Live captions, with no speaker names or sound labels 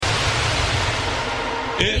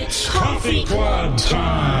It's Coffee Club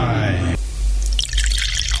time.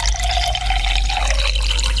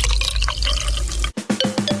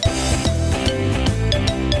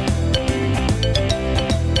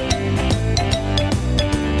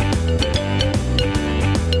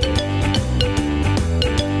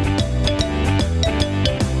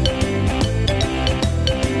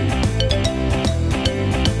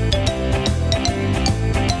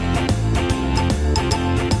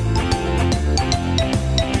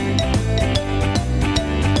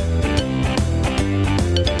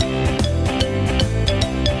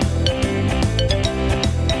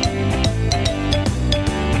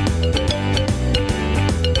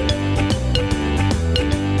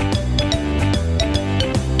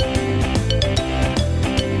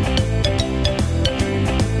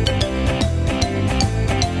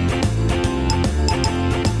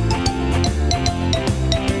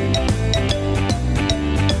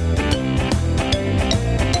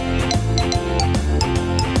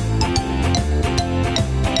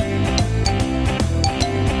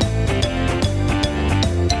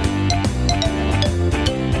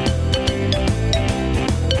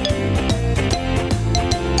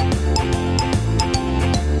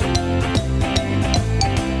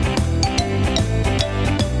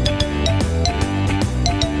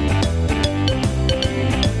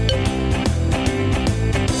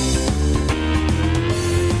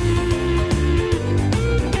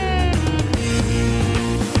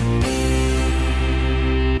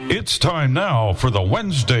 It's time now for the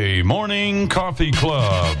Wednesday Morning Coffee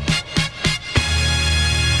Club.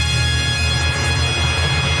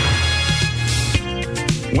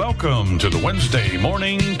 Welcome to the Wednesday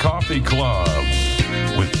Morning Coffee Club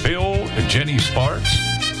with Bill and Jenny Sparks,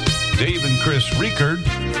 Dave and Chris Riekert,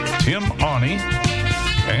 Tim Ani,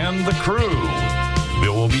 and the crew.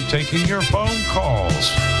 Bill will be taking your phone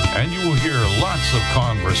calls, and you will hear lots of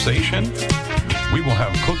conversation. We will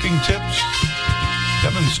have cooking tips,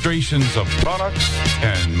 demonstrations of products,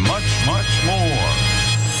 and much, much more.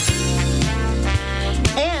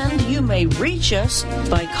 And you may reach us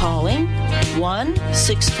by calling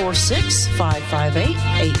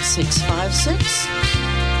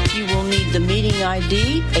 1-646-558-8656. You will need the meeting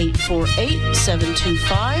ID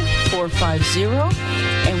 848-725-450.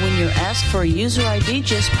 And when you're asked for a user ID,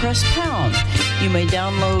 just press pound. You may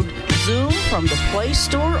download Zoom from the Play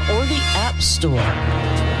Store or the App Store.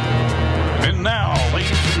 And now,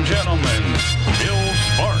 ladies and gentlemen, Bill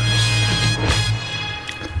Sparks.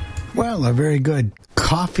 Well, a very good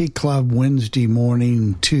Coffee Club Wednesday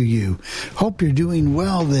morning to you. Hope you're doing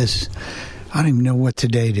well this, I don't even know what the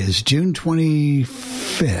date is, June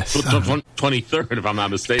 25th. 23rd, if I'm not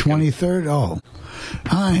mistaken. 23rd? Oh,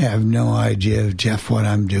 I have no idea, Jeff, what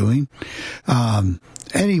I'm doing.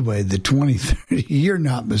 Anyway, the 23rd, you're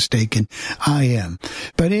not mistaken. I am.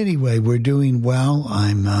 But anyway, we're doing well.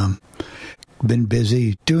 I'm been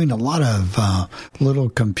busy doing a lot of little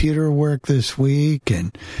computer work this week,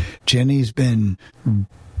 and Jenny's been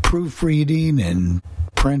proofreading and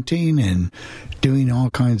printing and doing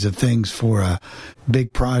all kinds of things for a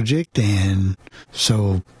big project, and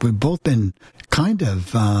so we've both been kind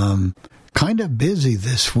of busy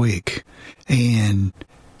this week. And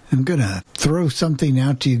I'm going to throw something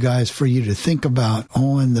out to you guys for you to think about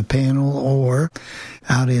on the panel or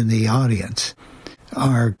out in the audience.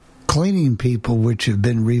 Our cleaning people, which have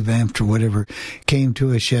been revamped or whatever, came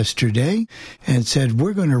to us yesterday and said,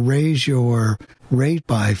 we're going to raise your rate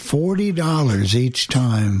by $40 each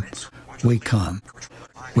time we come.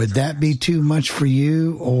 Would that be too much for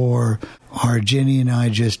you, or are Jenny and I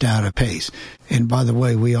just out of pace? And by the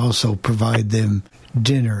way, we also provide them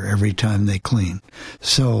dinner every time they clean.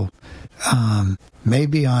 So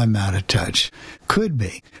maybe I'm out of touch. Could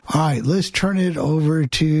be. All right, let's turn it over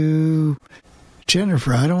to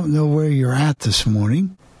Jennifer. I don't know where you're at this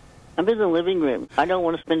morning. I'm in the living room. I don't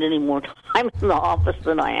want to spend any more time in the office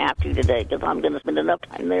than I have to today, because I'm going to spend enough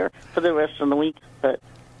time there for the rest of the week. But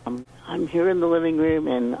I'm here in the living room,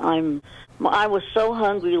 and I was so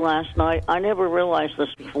hungry last night. I never realized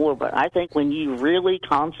this before, but I think when you really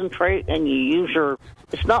concentrate and you use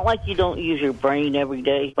it's not like you don't use your brain every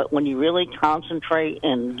day, but when you really concentrate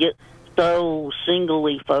and get so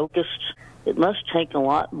singly focused, it must take a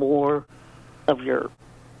lot more of your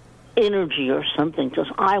energy or something, because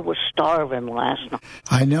I was starving last night.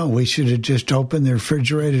 I know. We should have just opened the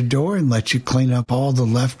refrigerator door and let you clean up all the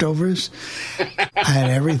leftovers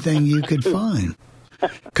and everything you could find.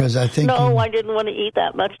 Because I think I didn't want to eat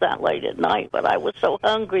that much that late at night, but I was so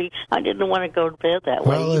hungry, I didn't want to go to bed that late.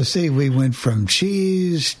 Well, let's see. We went from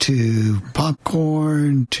cheese to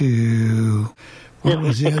popcorn to What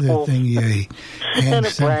was the other thing you ate? And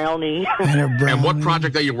a brownie. And what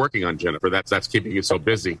project are you working on, Jennifer? That's keeping you so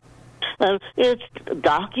busy. It's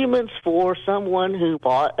documents for someone who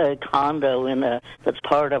bought a condo that's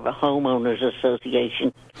part of a homeowners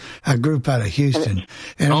association. A group out of Houston.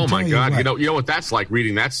 And oh my God! You know what that's like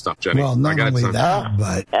reading that stuff, Jenny. Well, not only that,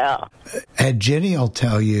 but and Jenny will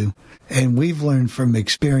tell you, and we've learned from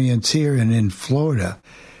experience here and in Florida.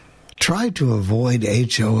 Try to avoid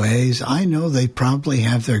HOAs. I know they probably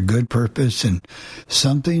have their good purpose and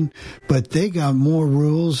something, but they got more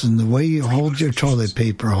rules than the way you hold your toilet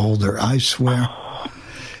paper holder, I swear.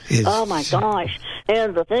 Oh, my gosh.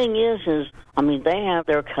 And the thing is, I mean, they have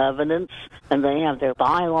their covenants and they have their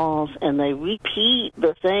bylaws, and they repeat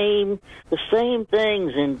the same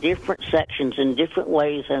things in different sections in different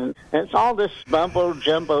ways, and it's all this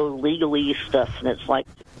mumbo-jumbo legalese stuff, and it's like,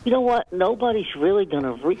 you know what? Nobody's really going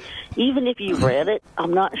to even if you read it,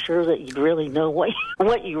 I'm not sure that you'd really know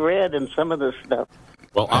what you read in some of this stuff.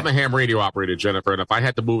 Well, I'm a ham radio operator, Jennifer, and if I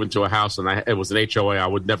had to move into a house and it was an HOA, I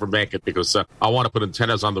would never make it because I want to put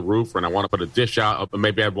antennas on the roof and I want to put a dish out.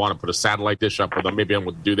 Maybe I'd want to put a satellite dish up, but maybe I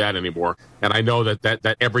wouldn't do that anymore. And I know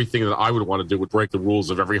that everything that I would want to do would break the rules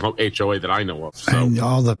of every HOA that I know of. So. And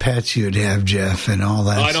all the pets you'd have, Jeff, and all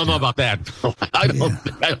that. I don't know about that. I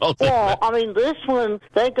don't well, I mean, this one,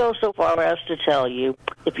 they go so far as to tell you,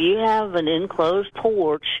 if you have an enclosed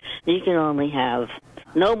porch, you can only have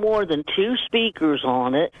no more than 2 speakers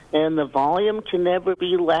on it, and the volume can never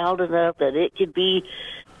be loud enough that it could be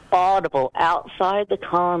audible outside the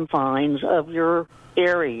confines of your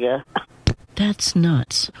area. That's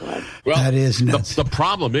nuts. Well, that is nuts. The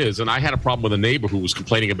problem is, and I had a problem with a neighbor who was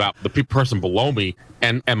complaining about the person below me,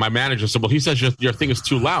 and my manager said, well, he says your thing is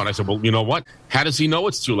too loud. I said, well, you know what? How does he know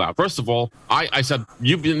it's too loud? First of all, I said,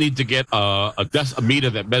 you need to get a meter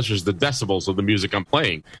that measures the decibels of the music I'm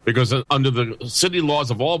playing, because under the city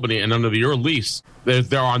laws of Albany and under your lease,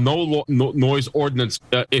 there are no noise ordinance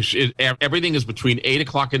issues. Everything is between 8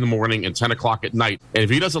 o'clock in the morning and 10 o'clock at night. And if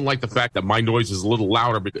he doesn't like the fact that my noise is a little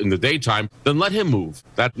louder in the daytime, then let him move.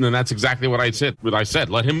 That's exactly what I said.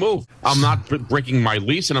 Let him move. I'm not breaking my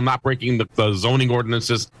lease, and I'm not breaking the zoning ordinances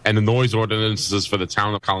and the noise ordinances for the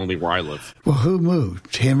town of Colony where I live. Well, who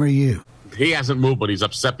moved, him or you? He hasn't moved, but he's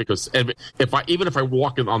upset because if I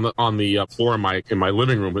walk in on the floor in my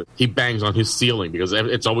living room, he bangs on his ceiling because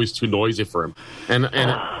it's always too noisy for him. And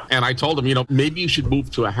I told him, maybe you should move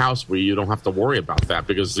to a house where you don't have to worry about that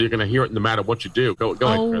because you're going to hear it no matter what you do. Go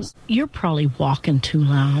ahead, Chris. You're probably walking too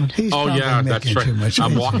loud. He's that's right. Too much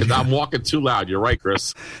I'm walking too loud. You're right,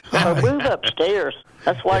 Chris. Move upstairs.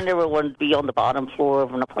 That's why I never wanted to be on the bottom floor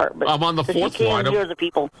of an apartment. I'm on the 4th floor. You can't hear the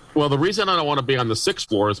people. Well, the reason I don't want to be on the 6th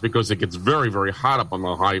floor is because it gets very, very hot up on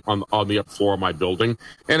the up floor of my building,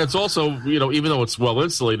 and it's also, even though it's well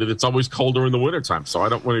insulated, it's always colder in the wintertime. So I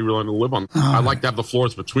don't really want to live on. I like to have the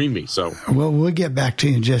floors between me. So well, we'll get back to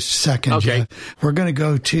you in just a second. Okay, Jeff. We're going to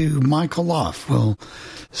go to Michael Loff. We'll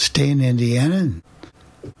stay in Indiana.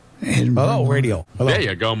 And hello, radio. Hello. There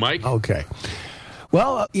you go, Mike. Okay.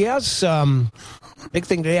 Well, yes. Big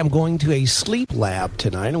thing today, I'm going to a sleep lab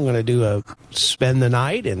tonight. I'm going to spend the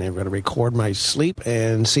night, and I'm going to record my sleep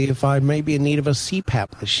and see if I may be in need of a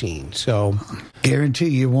CPAP machine. So, guarantee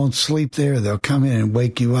you won't sleep there. They'll come in and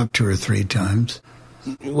wake you up 2 or 3 times.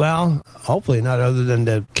 Well, hopefully not, other than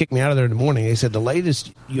to kick me out of there in the morning. They said the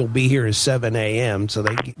latest you'll be here is 7 a.m., so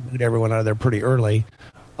they get everyone out of there pretty early.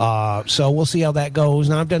 So we'll see how that goes.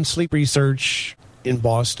 Now, I've done sleep research in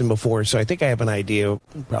Boston before, so I think I have an idea.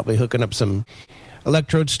 Probably hooking up some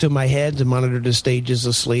electrodes to my head to monitor the stages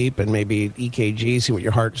of sleep, and maybe EKG, see what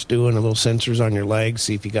your heart's doing, and little sensors on your legs,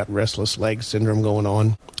 see if you got restless leg syndrome going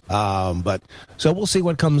on. But so we'll see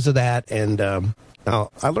what comes of that. And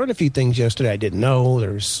now I learned a few things yesterday I didn't know.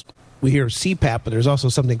 We hear CPAP, but there's also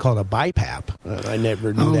something called a BiPAP. I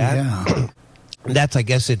never knew that. Yeah. That's, I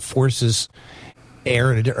guess, it forces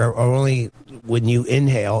air, or only when you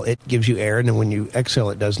inhale it gives you air, and then when you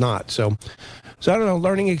exhale it does not. So I don't know,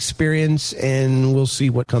 learning experience, and we'll see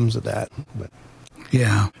what comes of that. But.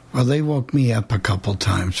 Yeah. Well, they woke me up a couple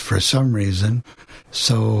times for some reason.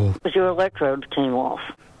 So. Because your electrodes came off.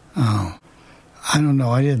 Oh. I don't know.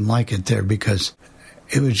 I didn't like it there because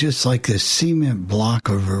it was just like this cement block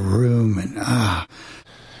of a room, and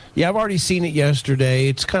Yeah, I've already seen it yesterday.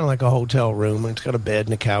 It's kind of like a hotel room. It's got a bed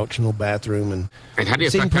and a couch and a little bathroom, and how do you?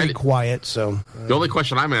 It seemed pretty quiet. So the only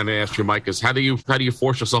question I'm going to ask you, Mike, is how do you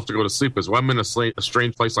force yourself to go to sleep? Because when I'm in a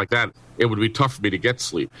strange place like that, it would be tough for me to get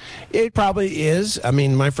sleep. It probably is. I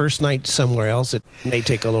mean, my first night somewhere else, it may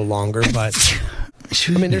take a little longer, but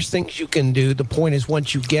I mean, there's things you can do. The point is,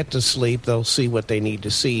 once you get to sleep, they'll see what they need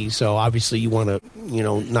to see. So obviously, you want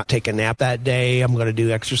to, not take a nap that day. I'm going to do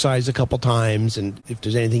exercise a couple times, and if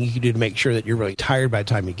there's anything you can do to make sure that you're really tired by the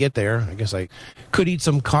time you get there, I guess I could eat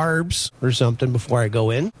some carbs or something before I go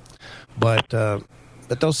in. But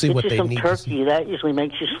they'll see what they some need. Turkey that usually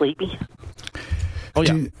makes you sleepy. Oh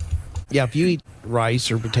yeah, yeah. If you eat rice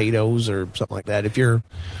or potatoes or something like that,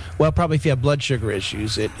 probably if you have blood sugar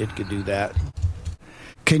issues, it could do that.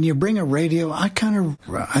 Can you bring a radio? I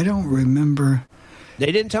don't remember.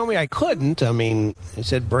 They didn't tell me I couldn't. I mean, they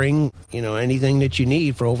said bring, anything that you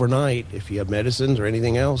need for overnight if you have medicines or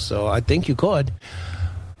anything else. So I think you could.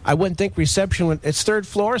 I wouldn't think reception it's third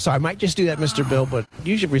floor, so I might just do that, Mr. Bill. But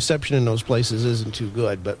usually reception in those places isn't too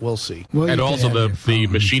good, but we'll see. Well, and also the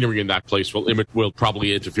machinery in that place will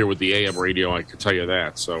probably interfere with the AM radio. I can tell you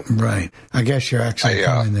that. So right, I guess you're actually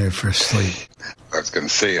coming there for sleep. I was going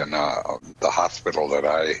to say, in the hospital that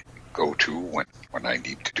I go to when I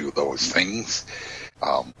need to do those things,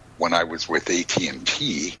 when I was with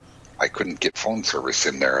AT&T, I couldn't get phone service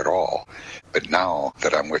in there at all. But now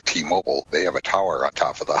that I'm with T-Mobile, they have a tower on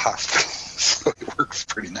top of the hospital, so it works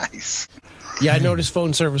pretty nice. Yeah, I noticed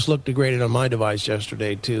phone service looked degraded on my device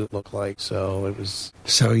yesterday, too, it looked like. So it was.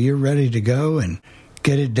 So you're ready to go and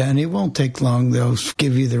get it done. It won't take long. They'll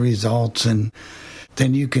give you the results, and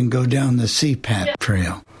then you can go down the CPAP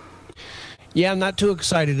trail. Yeah, I'm not too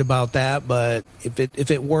excited about that, but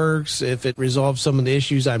if it works, if it resolves some of the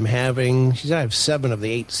issues I'm having, I have 7 of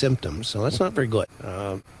the 8 symptoms, so that's not very good.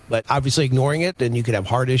 But obviously ignoring it, then you could have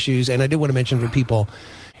heart issues. And I do want to mention for people,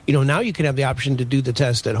 now you can have the option to do the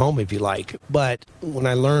test at home if you like. But when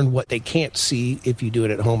I learned what they can't see if you do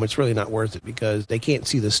it at home, it's really not worth it because they can't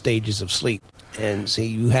see the stages of sleep. And see,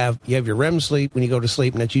 you have your REM sleep when you go to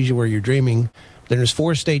sleep, and that's usually where you're dreaming. Then there's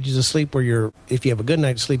 4 stages of sleep where if you have a good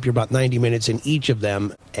night's sleep, you're about 90 minutes in each of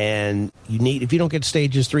them. And if you don't get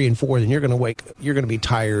stages 3 and 4, then you're going to be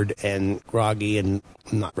tired and groggy and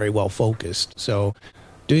not very well focused. So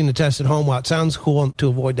doing the test at home, while it sounds cool to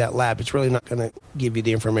avoid that lab, it's really not going to give you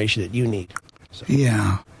the information that you need. So.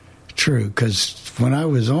 Yeah, true. Because when I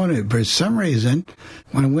was on it, for some reason,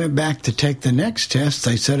 when I went back to take the next test,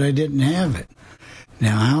 they said I didn't have it.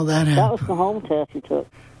 Now, how that happened? That was the home test you took.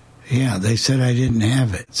 Yeah, they said I didn't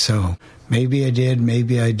have it, so maybe I did,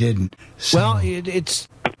 maybe I didn't. So, well, it's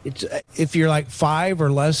if you're like 5 or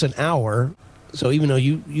less an hour, so even though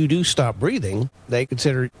you do stop breathing, they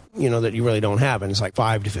consider that you really don't have it. And it's like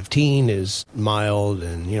 5 to 15 is mild,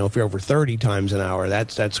 and if you're over 30 times an hour,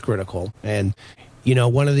 that's critical. And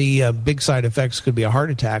one of the big side effects could be a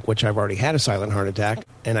heart attack, which I've already had a silent heart attack,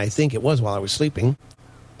 and I think it was while I was sleeping.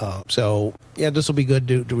 So, yeah, this will be good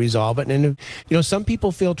to resolve it. And, some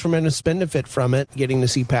people feel tremendous benefit from it, getting the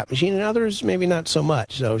CPAP machine, and others maybe not so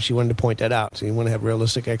much. So she wanted to point that out. So you want to have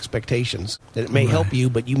realistic expectations that it may help you,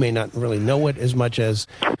 but you may not really know it as much as...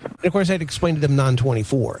 And, of course, I'd explained to them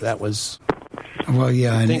non-24. That was... Well,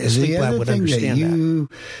 yeah, and the other thing that you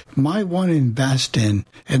might want to invest in,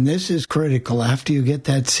 and this is critical after you get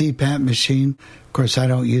that CPAP machine, of course, I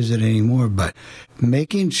don't use it anymore, but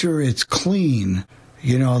making sure it's clean...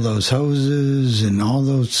 those hoses and all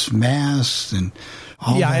those masks and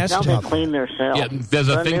all that stuff. They'll clean themselves. Yeah, there's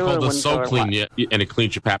a thing called the SoClean, and it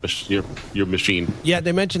cleans your machine. Yeah,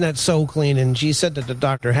 they mentioned that SoClean, and she said that the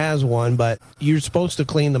doctor has one, but you're supposed to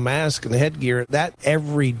clean the mask and the headgear, that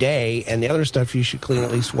every day, and the other stuff you should clean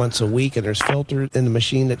at least once a week, and there's filters in the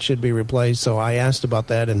machine that should be replaced, so I asked about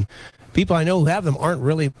that, and people I know who have them aren't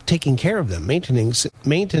really taking care of them, maintaining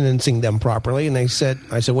them properly. And I said,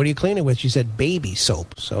 what are you cleaning with? She said, baby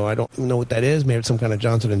soap. So I don't even know what that is. Maybe it's some kind of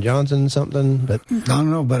Johnson & Johnson something. But I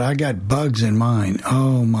don't know, but I got bugs in mine.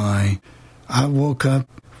 Oh, my. I woke up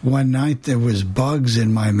one night, there was bugs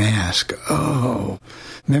in my mask. Oh,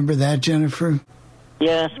 remember that, Jennifer?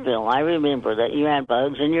 Yes, Bill. I remember that you had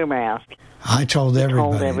bugs in your mask. I told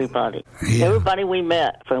everybody. Yeah. Everybody we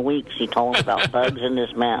met for weeks, he told about bugs in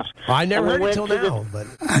this mask. I never heard it till now.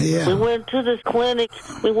 We went to this clinic.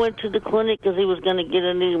 We went to the clinic because he was going to get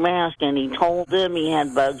a new mask, and he told them he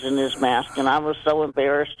had bugs in this mask, and I was so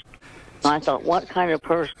embarrassed. And I thought, what kind of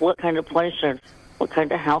place, what kind of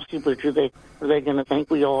housekeeper are they going to think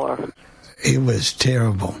we are? It was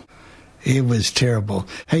terrible. It was terrible.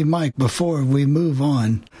 Hey, Mike, before we move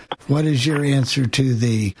on, what is your answer to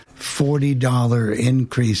the $40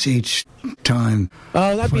 increase each time?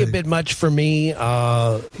 Oh, that'd be a bit much for me.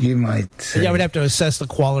 You might say. Yeah, I would have to assess the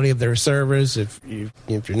quality of their service. If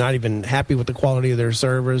you're not even happy with the quality of their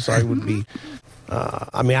service, I would be...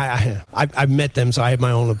 I've met them, so I have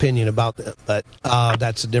my own opinion about that, but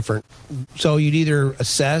that's different. So you'd either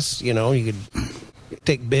assess, you could...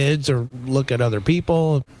 take bids or look at other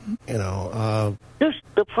people. You know,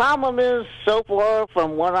 The problem is, so far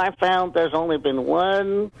from what I found, there's only been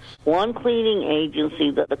one cleaning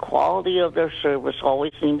agency that the quality of their service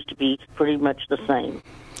always seems to be pretty much the same.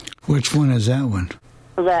 Which one is that one?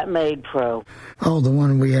 That Maid Pro. Oh, the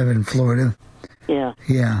one we have in Florida. Yeah.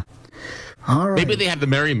 Yeah. All right. Maybe they have the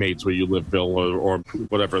Merry Maids where you live, Bill, or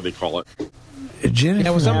whatever they call it. Jennifer. Yeah,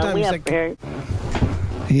 well, sometimes we have like,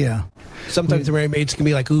 Yeah. sometimes the Merry Maids can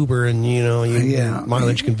be like Uber, and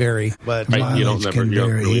mileage can vary. But Right, you don't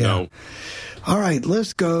really know. All right,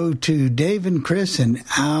 let's go to Dave and Chris in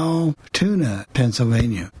Altoona,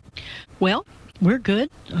 Pennsylvania. Well, we're good.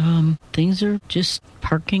 Things are just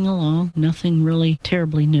parking along. Nothing really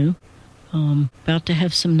terribly new. About to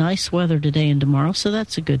have some nice weather today and tomorrow, so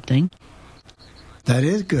that's a good thing. That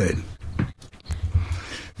is good.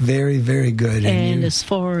 Very, very good. And as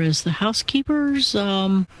far as the housekeepers,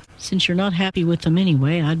 since you're not happy with them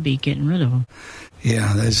anyway, I'd be getting rid of them.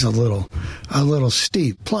 Yeah, that's a little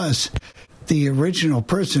steep. Plus, the original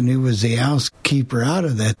person who was the housekeeper out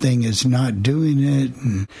of that thing is not doing it.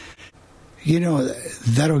 And,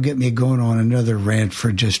 that'll get me going on another rant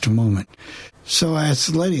for just a moment. So I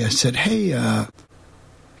asked the lady, I said, hey,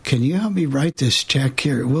 can you help me write this check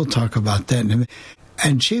here? We'll talk about that in a minute.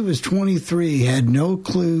 And she was 23, had no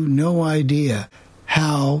clue, no idea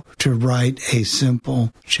how to write a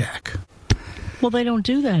simple check. Well, they don't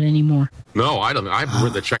do that anymore. No, I don't. I haven't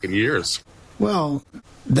read the check in years. Well,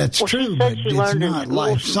 that's true, but it's not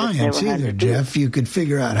life science either, Jeff. You could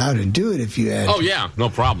figure out how to do it if you had to. Yeah, no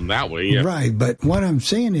problem that way, yeah. Right, but what I'm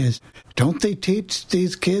saying is, don't they teach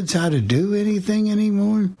these kids how to do anything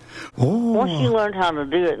anymore? Oh. Well, she learned how to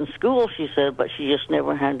do it in school, she said, but she just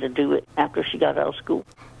never had to do it after she got out of school.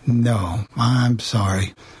 No, I'm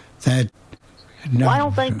sorry. No. I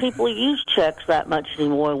don't think people use checks that much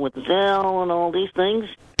anymore with Zelle and all these things.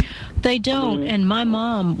 They don't. And my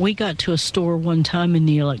mom, we got to a store one time and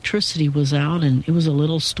the electricity was out, and it was a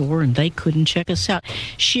little store, and they couldn't check us out.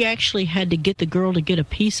 She actually had to get the girl to get a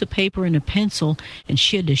piece of paper and a pencil, and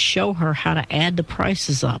she had to show her how to add the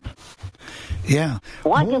prices up. Yeah.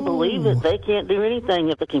 Well, I can believe it. They can't do anything.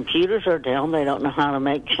 If the computers are down, they don't know how to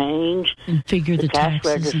make change. And figure the cash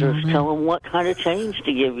taxes and all registers that. tell them what kind of change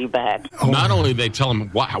to give you back. Not only they tell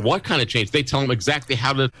them what kind of change, they tell them exactly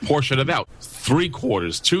how to portion it out.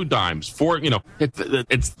 3/4, 2 dimes, 4.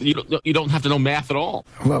 It's you don't have to know math at all.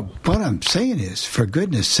 Well, what I'm saying is, for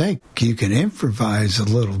goodness sake, you can improvise a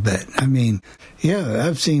little bit. I mean, yeah,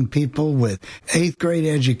 I've seen people with 8th grade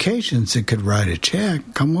educations that could write a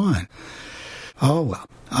check. Come on. Oh, well.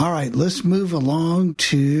 All right, let's move along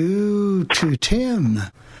to Tim.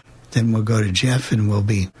 Then we'll go to Jeff, and we'll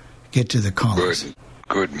get to the callers.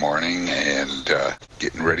 Good morning, and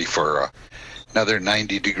getting ready for another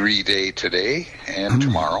 90-degree day today and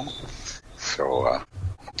tomorrow. So,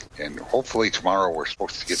 and hopefully tomorrow we're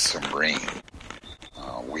supposed to get some rain.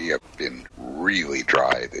 We have been really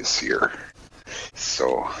dry this year.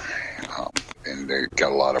 So, and they've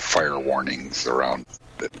got a lot of fire warnings around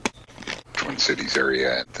the Twin Cities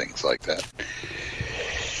area and things like that.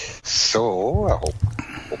 So I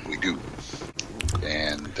hope we do.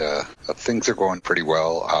 And things are going pretty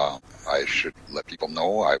well. I should let people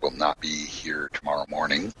know I will not be here tomorrow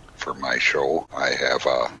morning for my show. I have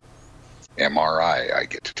a MRI I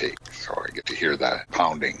get to take, so I get to hear that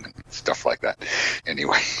pounding and stuff like that.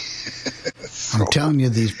 Anyway. I'm telling you,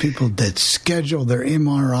 these people that schedule their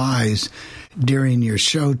MRIs during your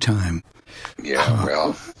show time. Yeah,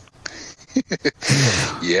 well,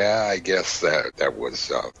 yeah, I guess that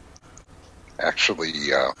was actually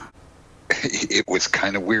it was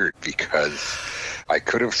kind of weird because I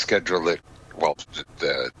could have scheduled it. Well,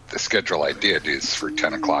 the schedule I did is for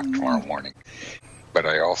 10 o'clock tomorrow morning, but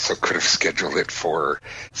I also could have scheduled it for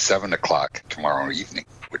 7 o'clock tomorrow evening,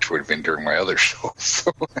 which would have been during my other show.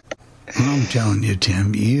 So. I'm telling you,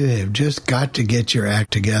 Tim, you have just got to get your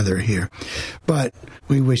act together here. But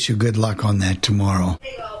we wish you good luck on that tomorrow.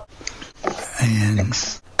 And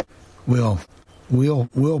Thanks. we'll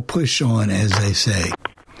push on, as they say.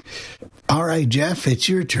 All right, Jeff, it's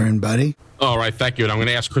your turn, buddy. All right, thank you. And I'm going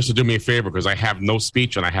to ask Chris to do me a favor because I have no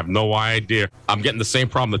speech and I have no idea. I'm getting the same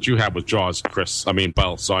problem that you have with Jaws,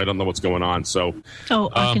 Bell, so I don't know what's going on. So,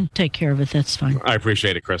 I can take care of it. That's fine. I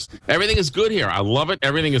appreciate it, Chris. Everything is good here. I love it.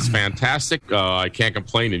 Everything is fantastic. I can't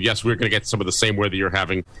complain. And yes, we're going to get some of the same weather you're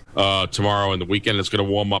having tomorrow and the weekend. It's going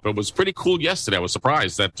to warm up. It was pretty cool yesterday. I was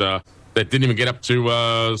surprised that that didn't even get up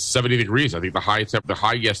to 70 degrees. I think the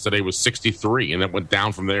high yesterday was 63, and it went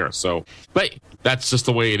down from there. So, but that's just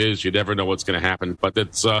the way it is. You never know what's going to happen. But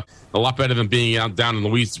it's a lot better than being down in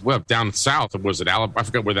Louisiana, well, down south. Was it Alabama? I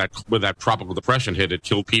forget where that tropical depression hit. It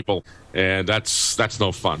killed people, and that's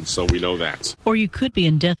no fun. So we know that. Or you could be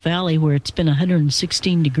in Death Valley where it's been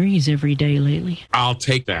 116 degrees every day lately. I'll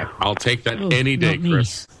take that. Any day,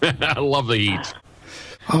 Chris. I love the heat.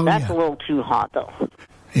 Oh, That's yeah. a little too hot, though.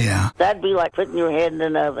 Yeah. That'd be like putting your head in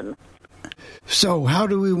an oven. So how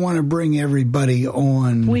do we want to bring everybody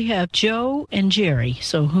on? We have Joe and Jerry.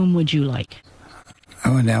 So whom would you like?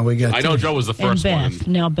 Oh, now we got. I know Joe was the first and Beth.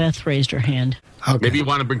 one. Now Beth raised her hand. Okay. Maybe you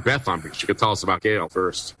want to bring Beth on because she could tell us about Gail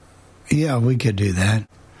first. Yeah, we could do that.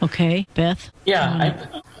 Okay, Beth? Yeah,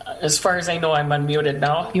 as far as I know, I'm unmuted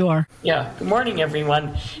now. You are. Yeah, good morning,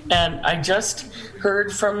 everyone. And I just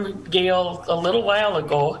heard from Gail a little while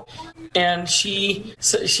ago, and she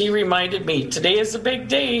reminded me today is a big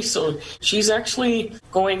day, so she's actually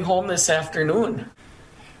going home this afternoon.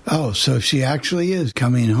 Oh, so she actually is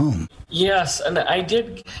coming home. Yes, and I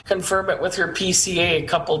did confirm it with her PCA a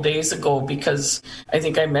couple days ago because I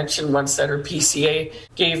think I mentioned once that her PCA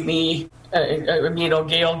gave me,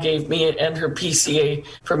 Gail gave me and her PCA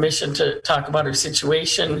permission to talk about her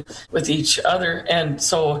situation with each other. And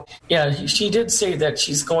so, yeah, she did say that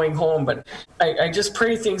she's going home, but I just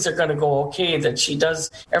pray things are going to go okay, that she does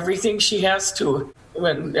everything she has to.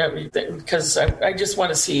 Because I just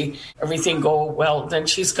want to see everything go well. Then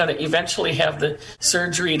she's going to eventually have the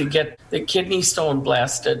surgery to get the kidney stone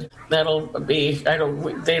blasted. That'll be,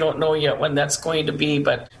 they don't know yet when that's going to be,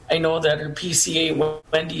 but I know that her PCA,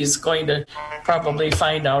 Wendy, is going to probably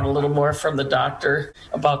find out a little more from the doctor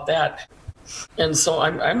about that. And so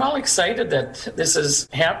I'm all excited that this is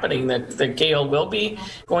happening, that Gail will be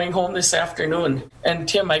going home this afternoon. And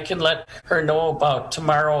Tim, I can let her know about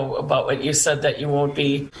tomorrow, about what you said, that you won't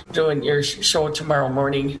be doing your show tomorrow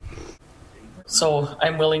morning. So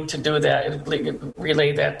I'm willing to do that,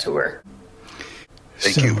 relay that to her.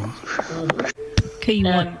 Thank you. Okay, you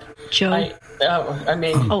want Joe?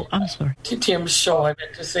 I'm sorry. To Tim's show, I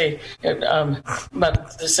meant to say,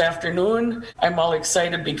 but this afternoon, I'm all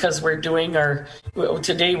excited because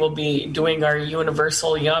today we'll be doing our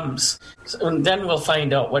Universal Yums. And then we'll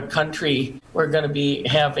find out what country we're going to be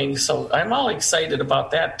having. So I'm all excited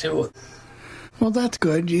about that, too. Well, that's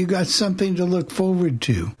good. You got something to look forward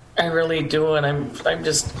to. I really do, and I'm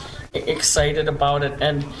just excited about it.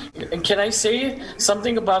 And can I say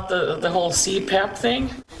something about the whole CPAP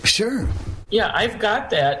thing? Sure. Yeah, I've got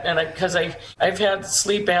that, and because I've had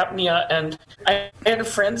sleep apnea, and I had a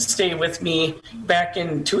friend stay with me back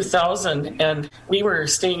in 2000, and we were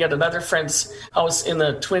staying at another friend's house in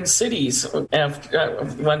the Twin Cities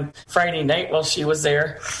one Friday night while she was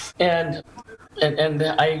there, and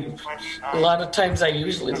I, a lot of times I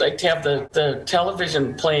usually like to have the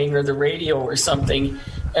television playing or the radio or something,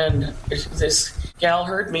 and this gal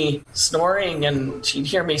heard me snoring and she'd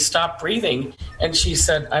hear me stop breathing, and she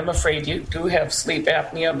said, "I'm afraid you do have sleep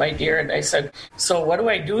apnea, my dear." And I said, "So what do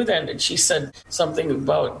I do then?" And she said something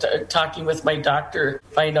about talking with my doctor,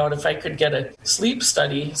 find out if I could get a sleep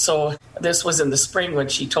study. So this was in the spring when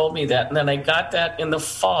she told me that, and then I got that in the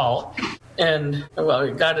fall. And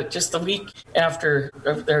I got it just the week after,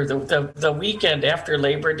 the weekend after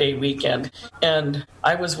Labor Day weekend. And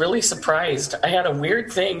I was really surprised. I had a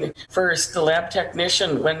weird thing. First, the lab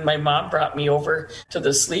technician, when my mom brought me over to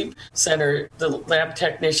the sleep center, the lab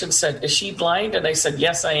technician said, "Is she blind?" And I said,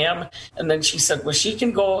 "Yes, I am." And then she said, "Well, she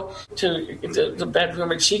can go to the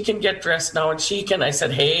bedroom and she can get dressed now and she can." I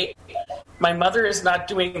said, "Hey, my mother is not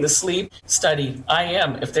doing the sleep study. I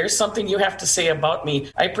am. If there's something you have to say about me,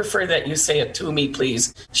 I prefer that you say it to me,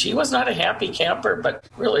 please." She was not a happy camper,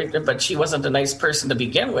 but she wasn't a nice person to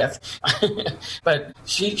begin with. But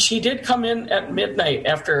she did come in at midnight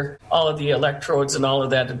after all of the electrodes and all of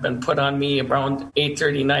that had been put on me around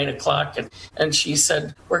 8:30, 9 o'clock. And she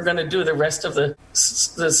said, "We're going to do the rest of the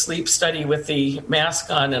sleep study with the mask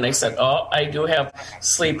on." And I said, "Oh, I do have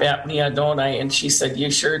sleep apnea, don't I?" And she said, "You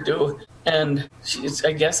sure do." And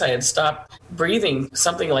I guess I had stopped breathing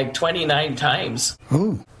something like 29 times.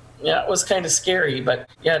 Ooh. Yeah, it was kind of scary, but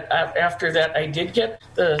yet after that, I did get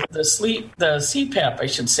the CPAP, I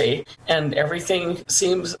should say, and everything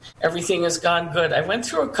has gone good. I went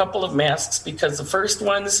through a couple of masks because the first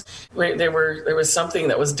ones, there was something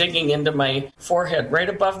that was digging into my forehead right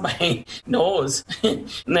above my nose, and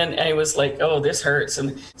then I was like, "Oh, this hurts,"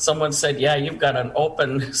 and someone said, "Yeah, you've got an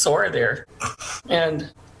open sore there,"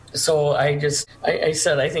 and So I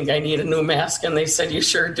said, I think I need a new mask. And they said, you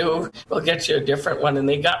sure do. We'll get you a different one. And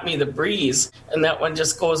they got me the Breeze. And that one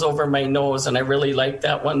just goes over my nose. And I really like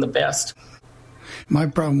that one the best. My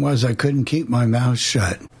problem was I couldn't keep my mouth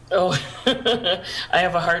shut. Oh, I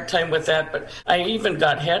have a hard time with that, but I even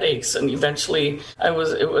got headaches, and eventually it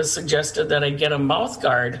was suggested that I get a mouth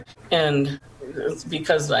guard, and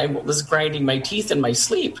because I was grinding my teeth in my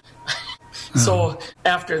sleep. So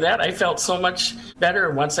after that, I felt so much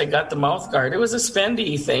better once I got the mouth guard. It was a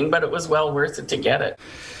spendy thing, but it was well worth it to get it.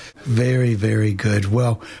 Very, very good.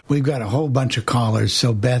 Well, we've got a whole bunch of callers.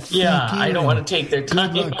 So, Beth, yeah, thank you. I don't want to take their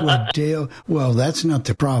time. Good luck with Dale. Well, that's not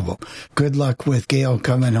the problem. Good luck with Gail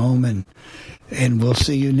coming home, and we'll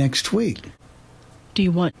see you next week. Do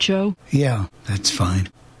you want Joe? Yeah, that's fine.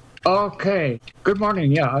 Okay. Good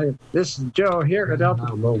morning. Yeah, this is Joe here at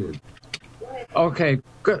Albuquerque. Okay.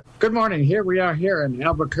 Good morning. Here we are here in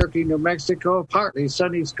Albuquerque, New Mexico. Partly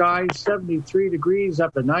sunny skies, 73 degrees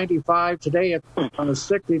up to 95 today on a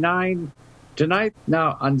 69 tonight.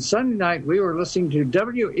 Now, on Sunday night, we were listening to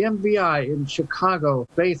WMBI in Chicago,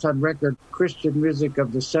 Faith on Record Christian music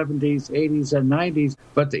of the 70s, 80s, and 90s.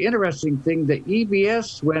 But the interesting thing, the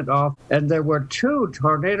EBS went off, and there were 2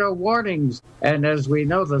 tornado warnings. And as we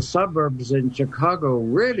know, the suburbs in Chicago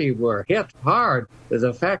really were hit hard.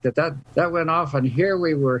 The fact that went off, and here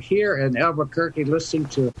we were here in Albuquerque listening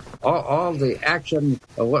to all the action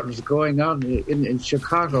of what was going on in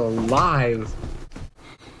Chicago live.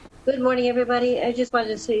 Good morning, everybody. I just wanted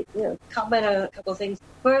to say, comment on a couple of things.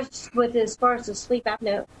 First, with as far as the sleep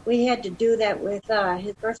apnea, we had to do that with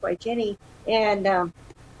his first wife, Jenny, and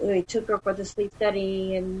we took her for the sleep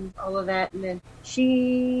study and all of that, and then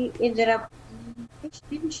she ended up,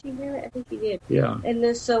 didn't she do it? I think she did. Yeah. And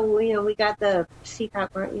then, so, we got the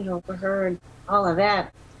CPAP, for her and all of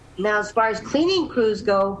that. Now, as far as cleaning crews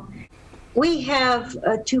go, we have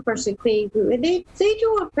a 2-person cleaning crew, and they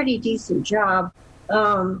do a pretty decent job.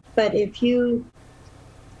 But if you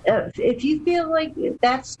feel like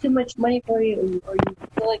that's too much money for you, or you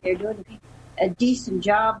feel like you're doing a decent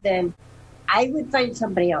job, then I would find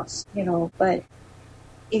somebody else, but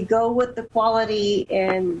you go with the quality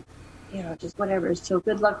and, just whatever. So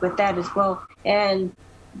good luck with that as well. And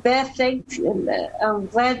Beth, thanks. I'm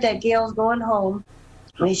glad that Gail's going home.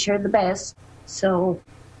 Wish her the best. So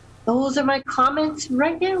those are my comments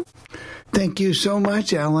right now. Thank you so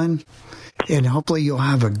much, Ellen. And hopefully you'll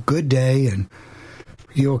have a good day, and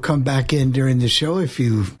you'll come back in during the show if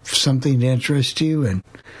something interests you and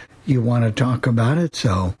you want to talk about it.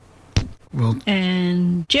 So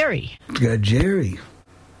and Jerry. Got Jerry.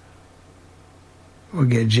 We'll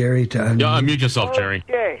get Jerry to unmute. Yeah, unmute yourself, Jerry.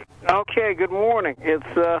 Okay, good morning.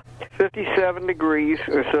 It's 57 degrees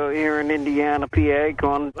or so here in Indiana, PA,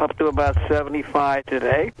 going up to about 75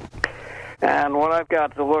 today. And what I've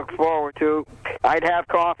got to look forward to, I'd have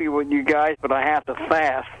coffee with you guys, but I have to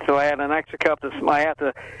fast. So I had an extra cup I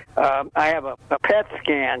have a PET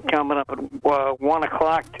scan coming up at 1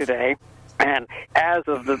 o'clock today. And as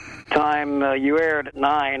of the time you aired at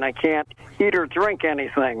 9, I can't eat or drink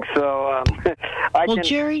anything. So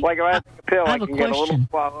Jerry, like if I take a pill, I can question. get a little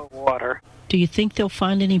bottle of water. Do you think they'll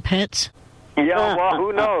find any pets? Yeah, well,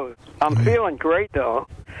 who knows? I'm feeling great, though.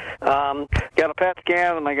 Got a PET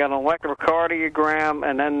scan, and I got an electrocardiogram,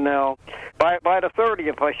 and then by the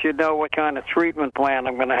 30th, I should know what kind of treatment plan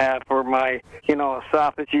I'm going to have for my,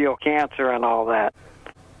 esophageal cancer and all that.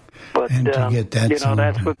 But, and to get that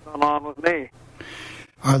that's what's going on with me.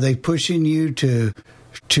 Are they pushing you to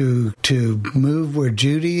move where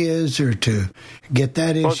Judy is, or to get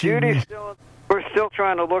that issue? Well, Judy's we're still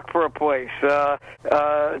trying to look for a place.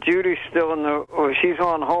 Judy's still she's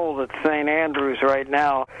on hold at St. Andrews right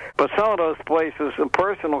now. But some of those places, a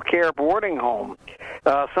personal care boarding home,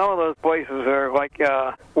 some of those places are like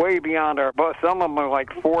way beyond our budget. Some of them are like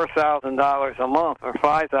 $4,000 a month or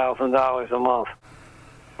 $5,000 a month.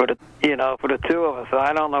 For the 2 of us.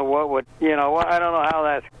 I don't know I don't know how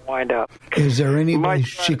that's going to wind up. Is there any way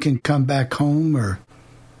she can come back home, or?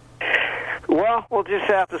 Well, we'll just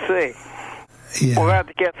have to see. Yeah. We'll have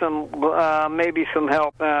to get maybe some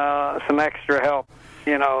help, some extra help,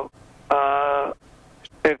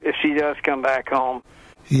 if she does come back home.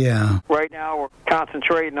 Yeah. Right now, we're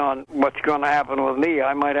concentrating on what's going to happen with me.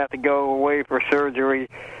 I might have to go away for surgery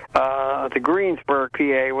to Greensburg,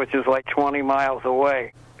 PA, which is like 20 miles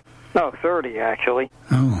away. No, 30, actually.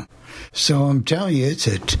 Oh. So I'm telling you, it's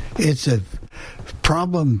a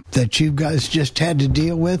problem that you guys just had to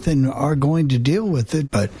deal with and are going to deal with it,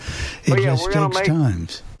 but it just takes time.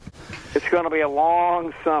 It's going to be a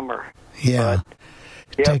long summer. Yeah.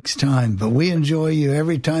 It takes time, but we enjoy you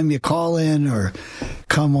every time you call in or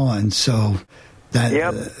come on. So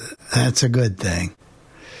That's a good thing.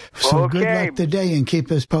 So good luck today and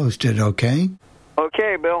keep us posted, okay?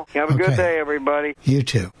 Okay, Bill. Have a good day, everybody. You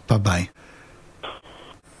too. Bye-bye.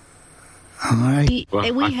 All right.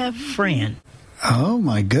 We have Fran. Oh,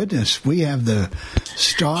 my goodness. We have the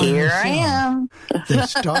star herself. I am. The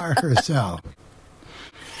star herself.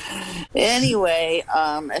 Anyway,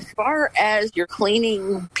 as far as your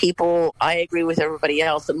cleaning people, I agree with everybody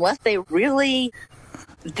else. Unless they really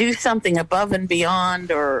do something above and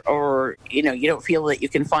beyond, or you don't feel that you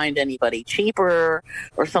can find anybody cheaper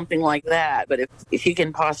or something like that. But if you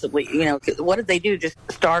can possibly, what did they do? Just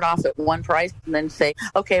start off at one price and then say,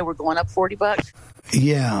 okay, we're going up $40?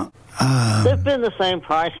 Yeah. They've been the same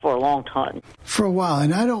price for a long time. For a while,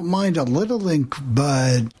 and I don't mind a little ink,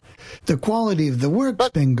 but the quality of the work's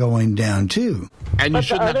been going down, too. And you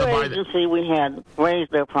shouldn't have to buy agency we had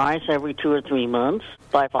raised their price every 2 or 3 months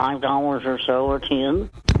by $5 or so, or 10.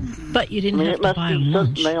 But you didn't have to buy them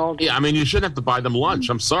lunch. Yeah, you shouldn't have to buy them lunch.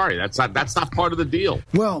 I'm sorry. That's not part of the deal.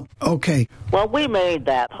 Well, okay. Well, we made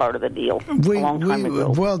that part of the deal a long time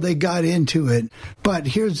ago. Well, they got into it. But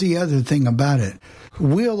here's the other thing about it.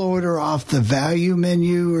 We'll order off the value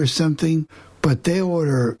menu or something, but they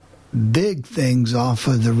order big things off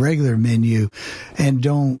of the regular menu and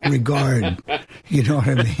don't regard, you know what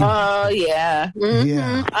I mean? Oh, yeah. Mm-hmm.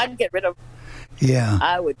 Yeah. I'd get rid of them. Yeah.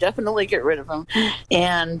 I would definitely get rid of them.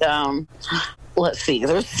 And let's see.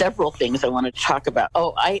 There's several things I want to talk about.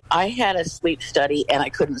 Oh, I had a sleep study and I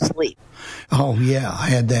couldn't sleep. Oh, yeah. I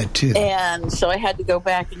had that too. And so I had to go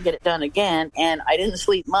back and get it done again. And I didn't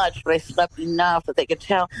sleep much, but I slept enough that they could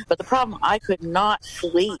tell. But the problem, I could not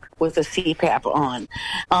sleep with the CPAP on.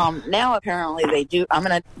 Now, apparently, they do. I'm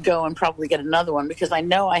going to go and probably get another one because I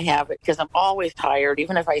know I have it because I'm always tired,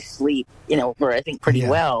 even if I sleep, where I think pretty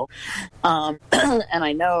well. And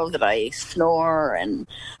I know that I snore and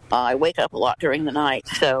I wake up a lot during the night.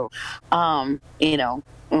 So, I'll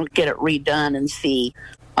get it redone and see.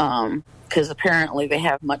 Because apparently they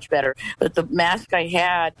have much better. But the mask I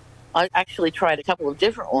had, I actually tried a couple of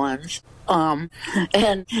different ones.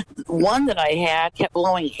 And one that I had kept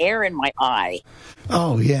blowing air in my eye.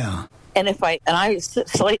 Oh, yeah. And I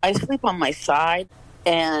sleep on my side,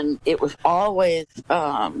 and it was always,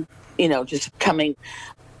 just coming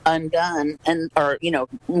undone or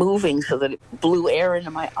moving so that it blew air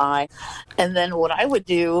into my eye. And then what I would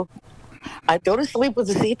do, I'd go to sleep with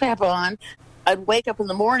the CPAP on. I'd wake up in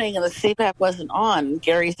the morning and the CPAP wasn't on. And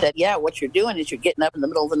Gary said, yeah, what you're doing is you're getting up in the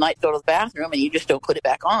middle of the night to go to the bathroom and you just don't put it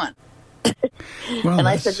back on. And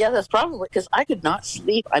I said, yeah, that's probably because I could not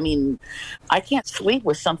sleep. I can't sleep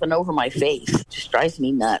with something over my face. It just drives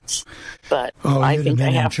me nuts. But I think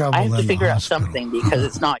I have to figure out something because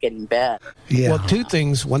it's not getting better. Yeah. Well, two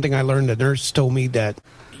things. One thing I learned, the nurse told me that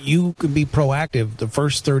you could be proactive. The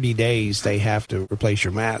first 30 days, they have to replace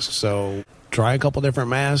your mask. So try a couple different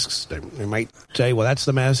masks. They might say, well, that's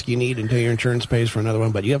the mask you need until your insurance pays for another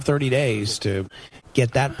one. But you have 30 days to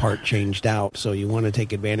get that part changed out. So you want to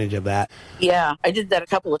take advantage of that. Yeah, I did that a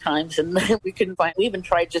couple of times, and we couldn't find. We even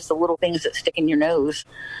tried just the little things that stick in your nose.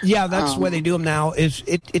 Yeah, that's where they do them now.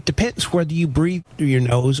 It depends whether you breathe through your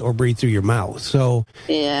nose or breathe through your mouth. So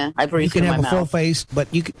yeah, I breathe through my mouth. You can have a full face, but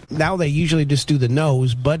now they usually just do the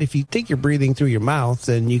nose. But if you think you're breathing through your mouth,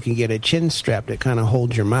 then you can get a chin strap that kind of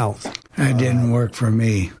holds your mouth. That didn't work for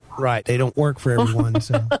me. Right, they don't work for everyone.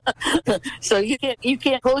 So, so you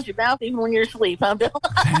can't close your mouth even when you're asleep, huh, Bill?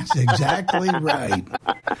 That's exactly right.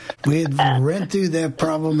 We had ran through that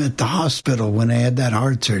problem at the hospital when I had that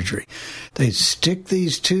heart surgery. They stick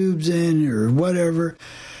these tubes in or whatever.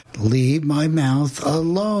 Leave my mouth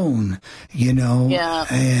alone, Yeah.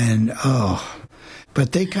 And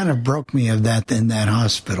but they kind of broke me of that in that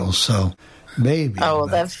hospital. So. Maybe. Oh,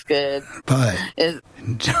 that's good. But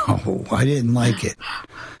no, I didn't like it.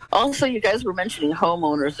 Also, you guys were mentioning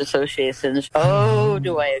homeowners associations. Oh,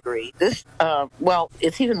 do I agree? This,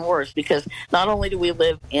 it's even worse because not only do we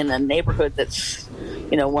live in a neighborhood that's,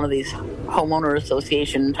 one of these homeowner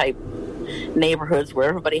association type neighborhoods where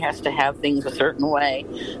everybody has to have things a certain way,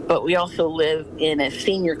 but we also live in a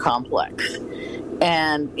senior complex.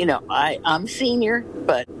 And, I'm senior,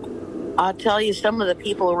 but I'll tell you, some of the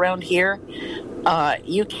people around here,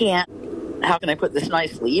 you can't, how can I put this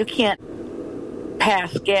nicely? You can't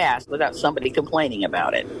pass gas without somebody complaining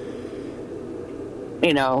about it.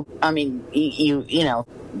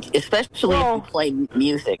 Especially if you play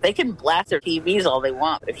music. They can blast their TVs all they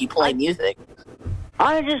want, but if you play music.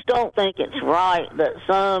 I just don't think it's right that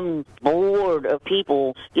some board of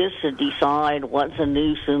people gets to decide what's a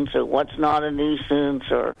nuisance or what's not a nuisance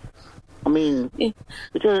or... mean,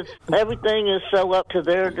 because everything is so up to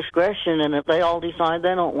their discretion, and if they all decide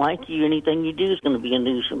they don't like you, anything you do is going to be a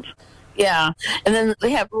nuisance. Yeah, and then they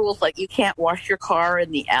have rules like you can't wash your car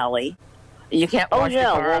in the alley. You can't wash your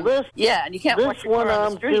car. And you can't wash your car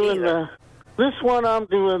on the street either. This one I'm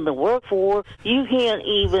doing the work for, you can't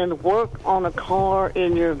even work on a car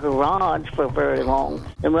in your garage for very long,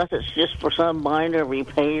 unless it's just for some minor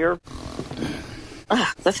repair.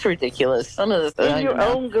 That's ridiculous. Some of the in your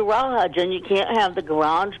own garage, and you can't have the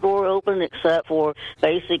garage door open except for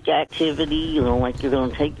basic activity, like you're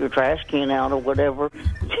going to take your trash can out or whatever.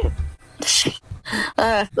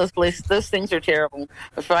 Those things are terrible.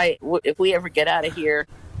 If we ever get out of here,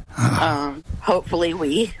 hopefully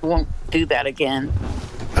we won't do that again.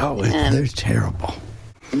 They're terrible.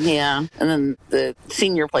 Yeah, and then the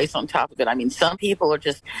senior place on top of it. I mean, some people are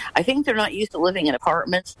I think they're not used to living in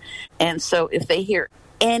apartments, and so if they hear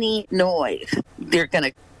any noise, they're going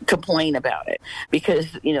to complain about it because,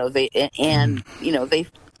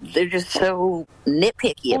 they're just so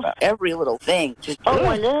nitpicky about every little thing.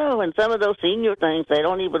 I know. And some of those senior things, they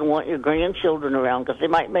don't even want your grandchildren around because they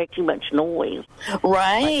might make too much noise.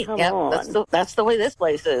 Right. Like, yeah, that's the way this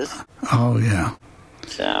place is. Oh, yeah.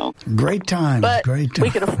 So great times. But great times. We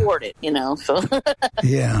can afford it, So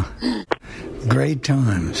yeah. Great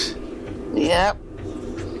times. Yep.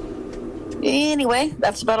 Anyway,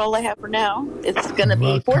 that's about all I have for now. It's going to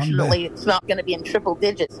be, fortunately, it's not going to be in triple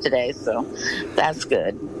digits today, so that's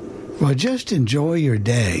good. Well, just enjoy your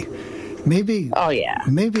day. Maybe. Oh, yeah.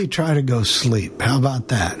 Maybe try to go sleep. How about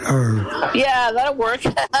that? Yeah, that'll work.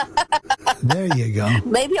 There you go.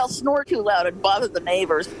 Maybe I'll snore too loud and bother the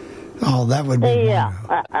neighbors. Oh, that would be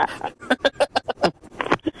wonderful.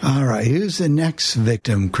 All right. Who's the next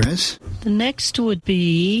victim, Chris? The next would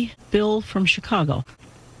be Bill from Chicago.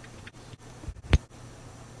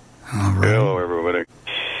 All right. Hello, everybody.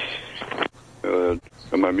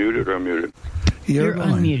 Am I muted or unmuted? You're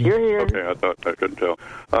unmuted. You're here. Okay, I thought I couldn't tell.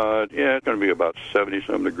 Yeah, it's going to be about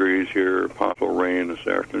 70-some degrees here, possible rain this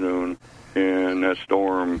afternoon, and that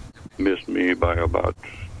storm missed me by about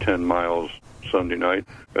 10 miles Sunday night.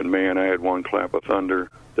 And, man, I had one clap of thunder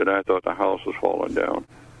that I thought the house was falling down.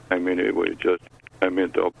 I mean, it was just,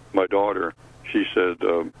 my daughter, she said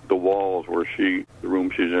the walls where the room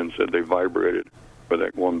she's in said they vibrated for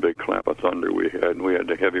that one big clap of thunder we had, and we had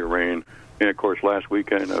the heavy rain. And, of course, last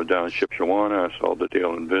weekend I was down in Shipshewana. I saw the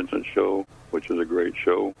Dale and Vincent show, which is a great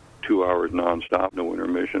show, 2 hours nonstop, no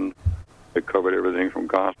intermission. It covered everything from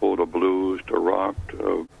gospel to blues to rock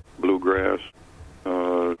to bluegrass.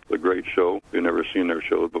 A great show. You've never seen their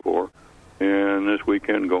shows before. And this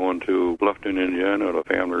weekend going to Bluffton, Indiana at a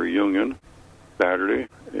family reunion Saturday.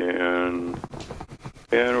 And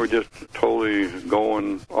we're just totally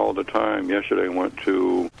going all the time. Yesterday I went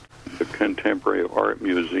to the Contemporary Art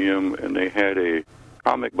Museum, and they had a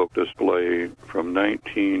comic book display from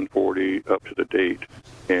 1940 up to the date.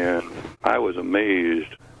 And I was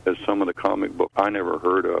amazed at some of the comic books I never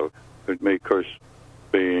heard of. It made, of course,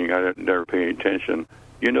 being I didn't never pay attention.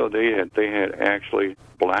 They had actually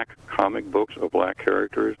black comic books of black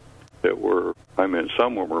characters that were, some of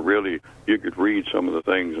them were really, you could read some of the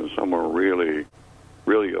things, and some were really,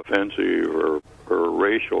 really offensive or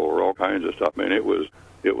racial or all kinds of stuff. It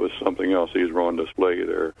was something else. These were on display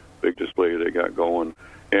there, big display they got going.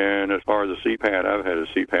 And as far as the CPAP, I've had a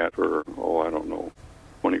CPAP for,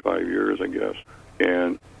 25 years, I guess.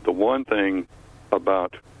 And the one thing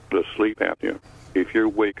about the sleep apnea, if you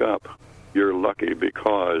wake up, you're lucky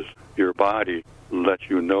because your body lets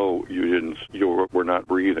you know you were not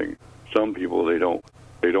breathing. Some people they don't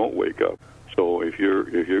wake up. So if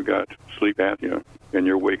you've got sleep apnea and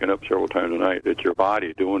you're waking up several times a night, it's your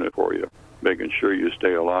body doing it for you, making sure you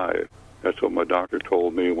stay alive. That's what my doctor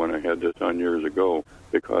told me when I had this done years ago,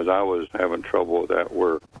 because I was having trouble with that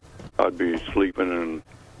where I'd be sleeping and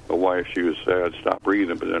my wife, she would say I'd stop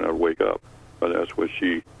breathing, but then I'd wake up. But that's what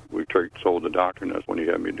we told the doctor, and that's when he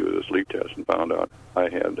had me do the sleep test and found out I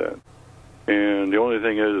had that. And the only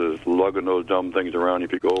thing is lugging those dumb things around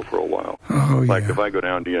if you go for a while. Oh, like if I go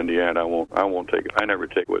down to Indiana, I won't take it. I never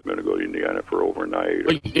take it with me to go to Indiana for overnight.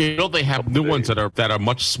 But they have new ones that are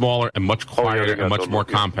much smaller and much quieter and much more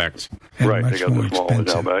compact. Right, they got the small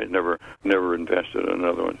ones now, but I never invested in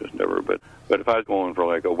another one, just never. But if I was going for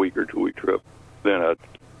like a week or 2 week trip, then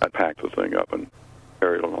I'd pack the thing up and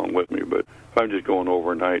carry it along with me. But if I'm just going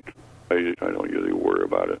overnight, I don't usually worry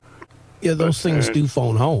about it. Yeah, those things do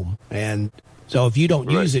phone home. And so if you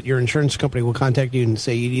don't use it, your insurance company will contact you and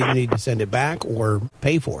say you either need to send it back or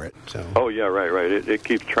pay for it. So. Oh, yeah, right. It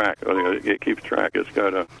keeps track. It keeps track. It's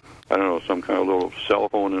got some kind of little cell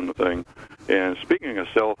phone in the thing. And speaking of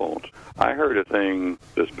cell phones, I heard a thing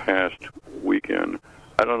this past weekend.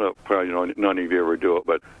 I don't know, probably none of you ever do it,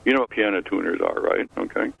 but you know what piano tuners are, right?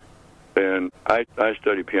 Okay. And I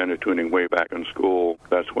studied piano tuning way back in school.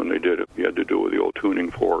 That's when they did it. You had to do it with the old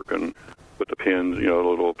tuning fork and with the pins, the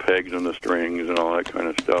little pegs and the strings and all that kind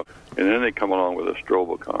of stuff. And then they come along with a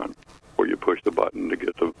Strobocon, where you push the button to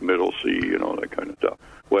get the middle C and all that kind of stuff.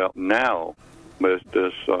 Well, now, this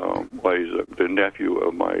the nephew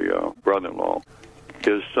of my brother-in-law,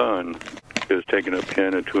 his son is taking up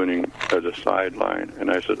piano tuning as a sideline.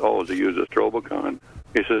 And I said, does he use a Strobocon?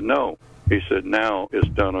 He said, no. He said, now it's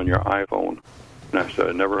done on your iPhone. And I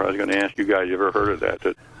said, I was going to ask you guys, you ever heard of that?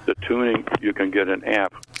 That the tuning, you can get an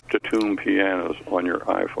app to tune pianos on your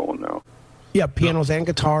iPhone now. Yeah, pianos and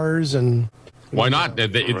guitars and... Why not?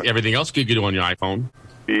 Everything else you can do on your iPhone.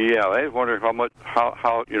 Yeah, I was wondering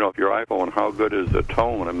how if your iPhone, how good is the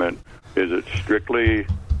tone? I mean, is it strictly,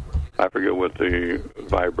 I forget what the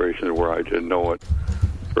vibrations were, I didn't know it,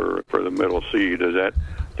 for the middle C. Does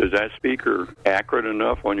that speaker accurate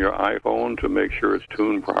enough on your iPhone to make sure it's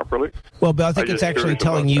tuned properly? Well, but I think it's actually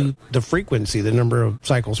telling you the frequency, the number of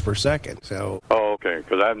cycles per second. So. Oh, okay.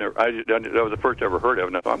 Because that was the first I ever heard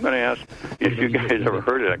of it. I'm going to ask if you guys ever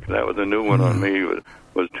heard of that, because that was a new one on me.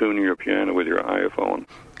 Was tuning your piano with your iPhone.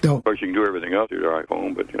 No. Of course, you can do everything else with your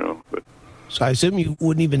iPhone, but So I assume you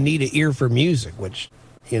wouldn't even need an ear for music, which.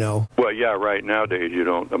 Well, yeah, right. Nowadays, you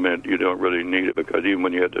don't really need it, because even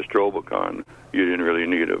when you had the Strobocon, you didn't really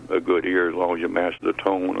need a good ear as long as you matched the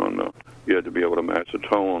tone you had to be able to match the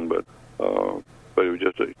tone, but it was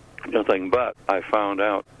just a thing. But I found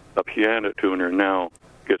out a piano tuner now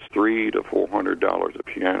gets $300 to $400 a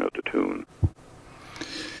piano to tune.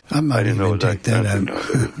 I might even take that out.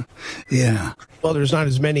 Yeah. Well, there's not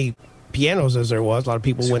as many pianos as there was. A lot of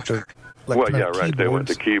people went to keyboards. They went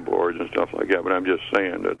to keyboards and stuff like that. But I'm just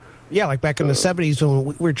saying that. Yeah, like back in the 70s when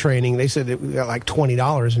we were training, they said that we got like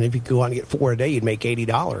 $20, and if you go out and get 4 a day, you'd make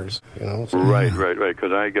 $80. So. Right.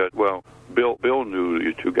 Because Bill knew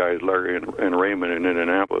these two guys, Larry and Raymond, in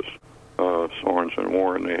Indianapolis, Sorensen and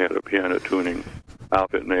Warren. They had a piano tuning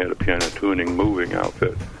outfit, and they had a piano tuning moving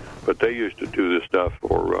outfit. But they used to do this stuff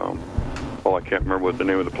for, I can't remember what the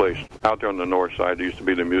name of the place. Out there on the north side, there used to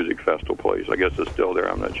be the music festival place. I guess it's still there,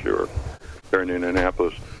 I'm not sure. They're in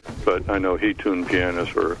Indianapolis. But I know he tuned pianos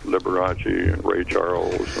for Liberace and Ray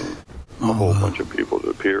Charles and a whole bunch of people that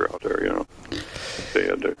appear out there, They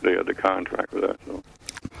had the contract with that. So.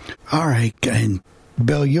 All right, and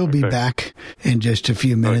Bill, you'll be back in just a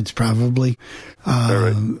few minutes, probably. All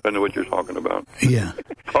right. I know what you're talking about. Yeah.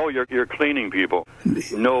 Oh, you're cleaning people.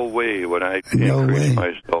 No way would I increase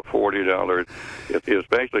myself $40.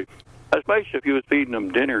 Especially if you was feeding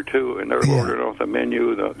them dinner too, and they're ordering off the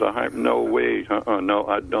menu. No way. No,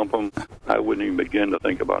 I'd dump them. I wouldn't even begin to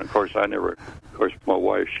think about it. Of course, my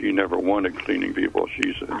wife, she never wanted cleaning people.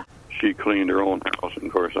 She said she cleaned her own house, and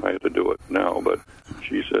of course I had to do it now. But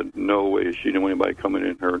she said no way. She didn't want anybody coming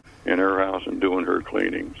in her house and doing her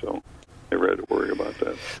cleaning. So never had to worry about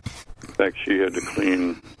that. In fact, she had to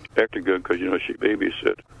clean extra good because she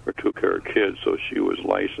babysit or took care of kids, so she was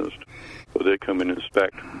licensed. So they come and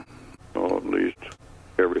inspect at least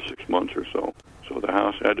every 6 months or so. So the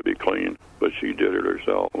house had to be clean, but she did it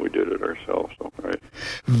herself, and we did it ourselves. So, right.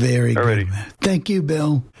 Very good. Thank you,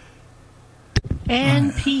 Bill.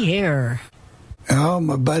 And Pierre. Oh,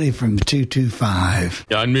 my buddy from 225.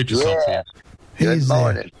 Yeah, unmute yourself. Yeah. Good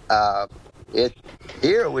morning.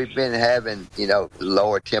 Here we've been having,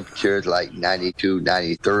 lower temperatures like 92,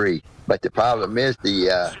 93. But the problem is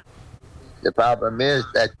that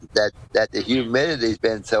the humidity's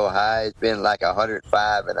been so high. It's been like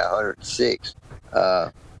 105 and 106.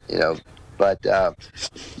 But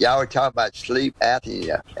y'all were talking about sleep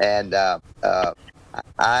apnea, and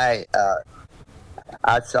I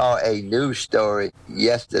saw a news story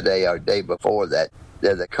yesterday or day before that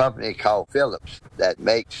there's a company called Philips that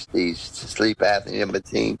makes these sleep apnea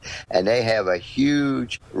machines, and they have a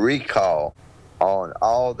huge recall on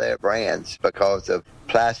all their brands because of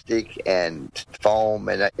plastic and foam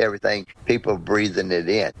and everything, people breathing it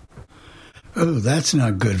in. Oh, that's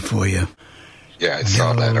not good for you. Yeah, I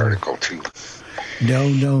saw that article too.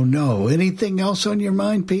 No. Anything else on your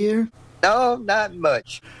mind, Pierre? No, not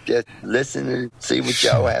much. Just listen and see what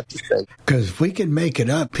y'all have to say. Because if we can make it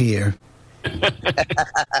up here,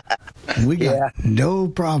 we got no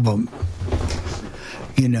problem,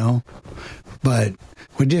 but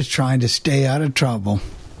we're just trying to stay out of trouble.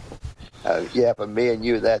 For me and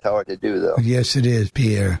you, that's hard to do, though. Yes, it is,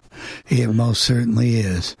 Pierre. It most certainly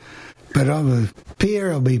is. But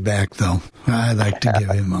Pierre will be back, though. I like to give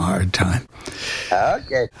him a hard time.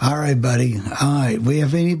 Okay. All right, buddy. All right. We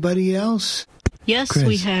have anybody else? Yes, Chris.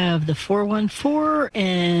 we have the 414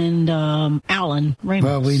 and Alan Ramos.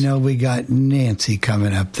 Well, we know we got Nancy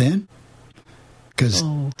coming up then. Because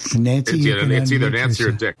Nancy, it's either Nancy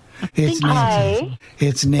or Dick. It's Nancy. Hi.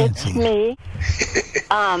 It's Nancy. It's me.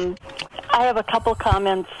 I have a couple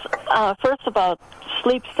comments. First, about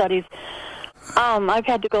sleep studies. I've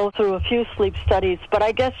had to go through a few sleep studies, but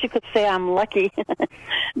I guess you could say I'm lucky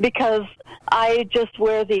because I just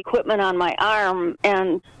wear the equipment on my arm,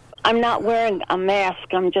 and I'm not wearing a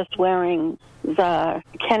mask. I'm just wearing the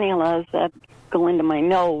cannulas that go into my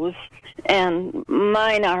nose, and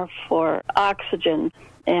mine are for oxygen.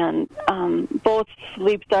 And both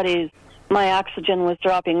sleep studies, my oxygen was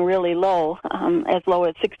dropping really low as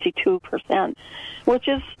 62%, which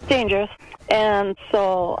is dangerous. And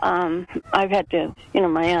so I've had to,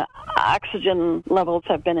 my oxygen levels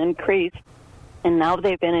have been increased, and now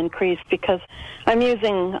they've been increased because I'm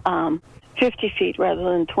using 50 feet rather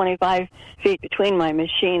than 25 feet between my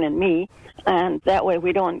machine and me, and that way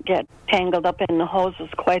we don't get tangled up in the hoses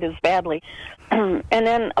quite as badly. And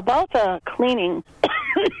then about the cleaning,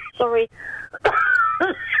 sorry.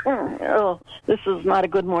 Oh, this is not a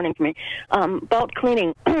good morning for me. About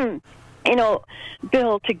cleaning,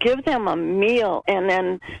 Bill, to give them a meal, and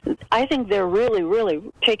then I think they're really, really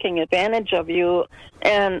taking advantage of you.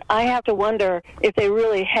 And I have to wonder if they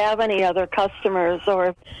really have any other customers, or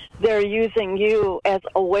if they're using you as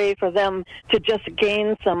a way for them to just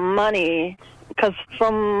gain some money. Because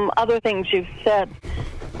from other things you've said,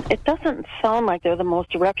 it doesn't sound like they're the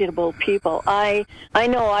most reputable people. I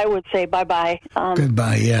know I would say bye-bye.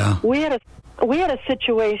 Goodbye, yeah. We had a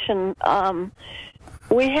situation.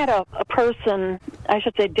 We had a person, I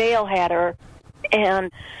should say Dale had her,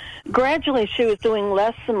 and gradually she was doing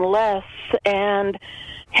less and less and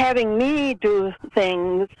having me do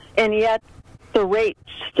things, and yet the rate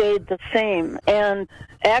stayed the same. And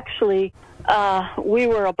actually, we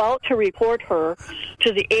were about to report her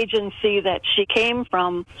to the agency that she came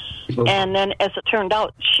from, and then as it turned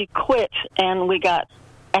out, she quit, and we got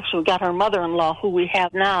her mother-in-law, who we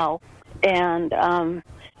have now. And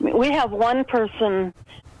we have one person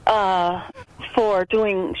for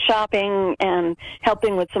doing shopping and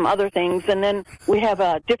helping with some other things, and then we have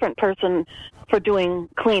a different person for doing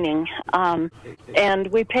cleaning. And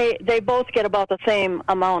they both get about the same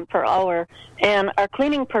amount per hour. And our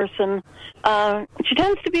cleaning person, she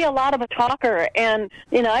tends to be a lot of a talker. And,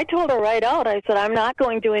 I told her right out, I said, I'm not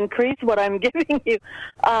going to increase what I'm giving you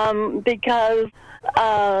because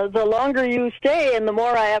the longer you stay and the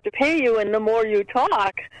more I have to pay you and the more you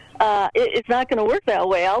talk, it's not going to work that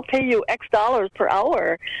way. I'll pay you X dollars per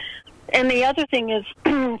hour. And the other thing is,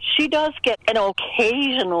 she does get an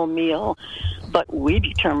occasional meal, but we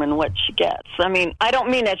determine what she gets. I mean, I don't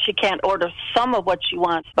mean that she can't order some of what she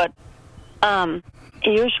wants, but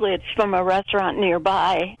usually it's from a restaurant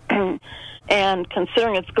nearby. And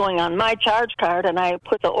considering it's going on my charge card and I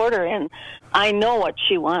put the order in, I know what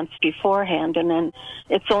she wants beforehand, and then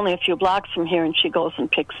it's only a few blocks from here, and she goes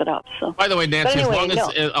and picks it up. So, by the way, Nancy, anyway, as long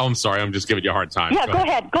as I'm sorry, I'm just giving you a hard time. Yeah, go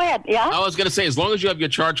ahead. Yeah. I was going to say, as long as you have your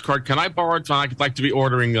charge card, can I borrow it? I'd like to be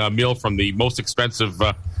ordering a meal from the most expensive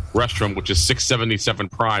restaurant, which is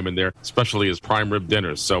 $6.77 Prime, and their specialty is prime rib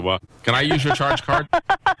dinners. So, can I use your charge card?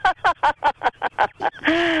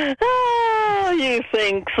 Oh, you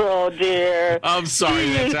think so, dear? I'm sorry,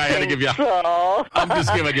 Nancy. I had to give you. So? I'm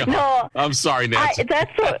just giving you. No, I'm sorry, Nancy.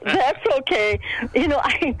 That's okay.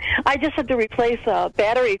 I just had to replace a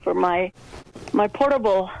battery for my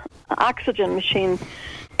portable oxygen machine,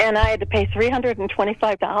 and I had to pay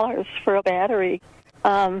 $325 for a battery.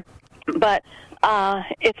 But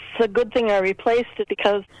it's a good thing I replaced it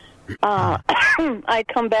because I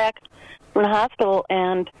come back from the hospital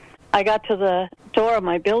and I got to the door of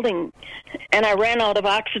my building and I ran out of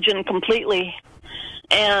oxygen completely,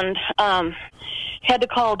 and had to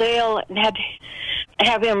call Dale and had to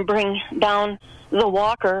have him bring down the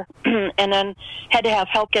walker and then had to have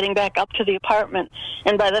help getting back up to the apartment.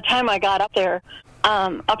 And by the time I got up here,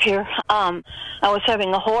 I was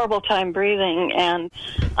having a horrible time breathing, and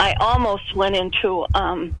I almost went into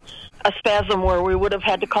a spasm where we would have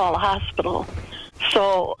had to call a hospital.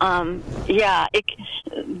 So,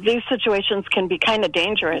 these situations can be kind of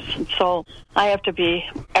dangerous, and so I have to be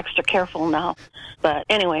extra careful now. But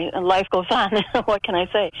anyway, life goes on. What can I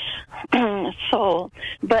say?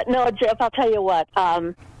 But no, Jeff, I'll tell you what.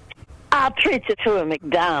 I'll treat you to a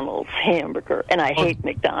McDonald's hamburger, and I hate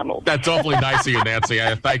McDonald's. That's awfully nice of you, Nancy.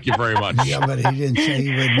 Thank you very much. Yeah, but he didn't say he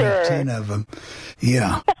would make 10 of them.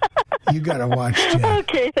 Yeah. You got to watch Jeff.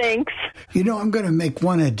 Okay, thanks. You know, I'm going to make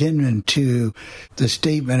one addendum to the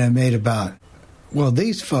statement I made about, well,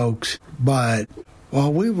 these folks, but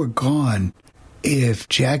while we were gone, if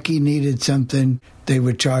Jackie needed something, they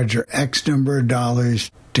would charge her X number of dollars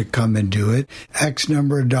to come and do it, X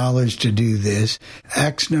number of dollars to do this,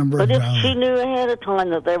 X number of dollars. But if she knew ahead of time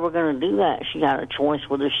that they were going to do that, she got a choice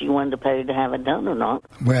whether she wanted to pay to have it done or not.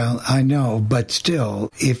 Well, I know, but still,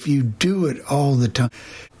 if you do it all the time,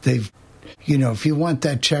 if you want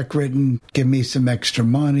that check written, give me some extra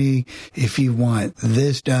money. If you want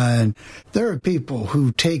this done, there are people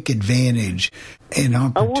who take advantage and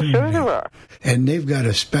opportunity. Oh, well, sure there are. And they've got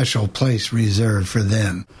a special place reserved for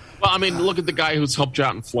them. Well, I mean, look at the guy who's helped you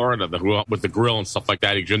out in Florida with the grill and stuff like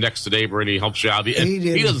that. He's your next door neighbor, and he helps you out.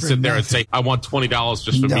 He doesn't sit there and say, I want $20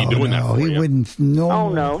 just for me doing that for you. He wouldn't. No. Oh,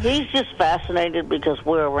 no. He's just fascinated because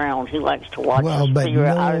we're around. He likes to watch us figure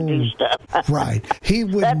out how to do stuff. Right. He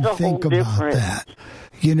wouldn't think about that.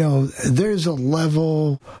 You know, there's a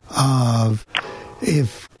level of,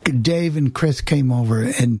 if Dave and Chris came over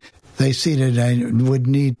and they see that I would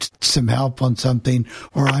need some help on something,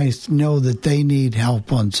 or I know that they need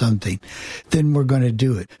help on something, then we're going to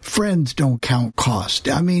do it. Friends don't count cost.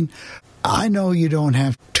 I mean, I know you don't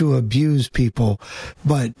have to abuse people,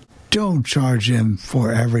 but don't charge them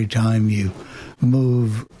for every time you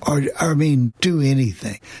move or do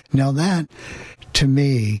anything. Now that, to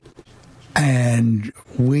me, and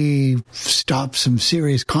we stopped some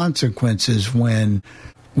serious consequences when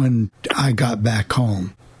I got back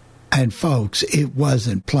home. And folks, it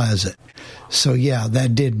wasn't pleasant. So yeah,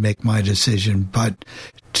 that did make my decision. But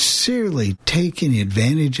seriously, taking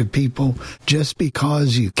advantage of people just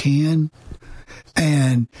because you can,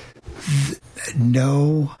 and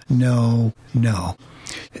no. Do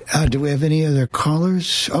we have any other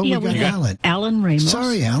callers? Oh, yeah, we got Alan. Alan Ramos.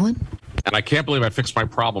 Sorry, Alan. And I can't believe I fixed my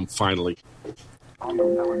problem finally.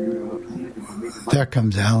 There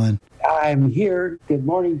comes Alan. I'm here. Good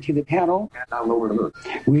morning to the panel.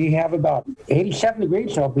 We have about 87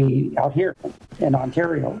 degrees. I'll be out here in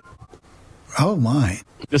Ontario. Oh, my.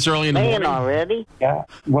 This early in the morning? Already? Yeah.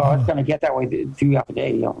 Well, it's going to get that way throughout the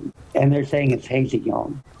day. And they're saying it's hazy.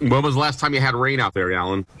 When was the last time you had rain out there,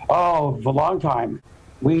 Alan? Oh, a long time.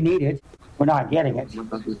 We need it. We're not getting it.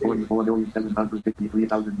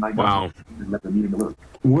 Wow.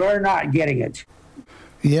 We're not getting it.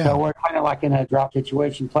 Yeah. So we're kind of like in a drought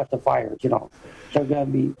situation, plus the fires, So we're going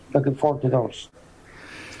to be looking forward to those.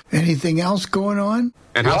 Anything else going on?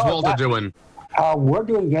 And how's Walter doing? We're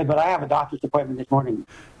doing good, but I have a doctor's appointment this morning.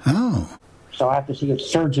 Oh. So I have to see a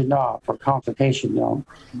surgeon for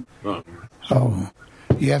consultation, Oh.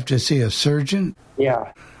 You have to see a surgeon?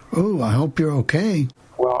 Yeah. Oh, I hope you're okay.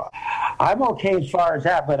 Well, I'm okay as far as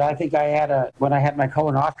that, but I think when I had my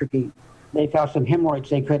colonoscopy, they found some hemorrhoids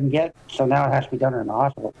they couldn't get, so now it has to be done in the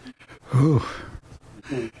hospital. Ooh.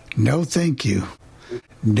 No, thank you.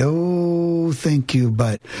 No, thank you,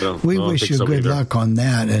 but we wish you good luck on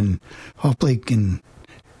that, and hopefully can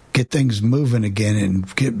get things moving again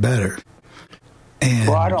and get better. And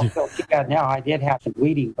well, I don't feel too bad now. I did have some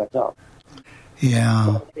bleeding, but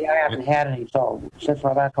yeah, I haven't had any. So since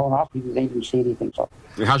I had colonoscopy, they didn't see anything. So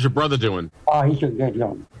how's your brother doing? Oh, he's doing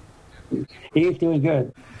good, He's doing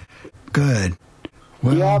good. Good.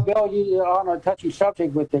 Well, yeah, Bill, you're on a touchy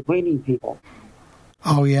subject with the cleaning people.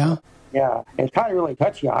 Oh, yeah? Yeah, it's kind of really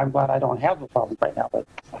touchy. I'm glad I don't have the problem right now, but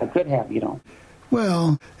I could have,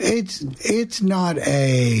 Well, it's not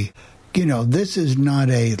this is not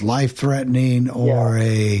a life-threatening or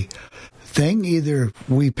a thing. Either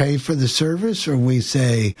we pay for the service or we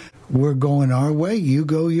say, we're going our way, you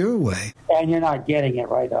go your way. And you're not getting it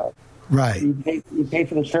right up. Right. You pay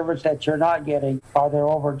for the service that you're not getting, or they're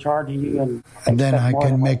overcharging you. And then I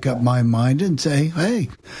can make up my mind and say, hey,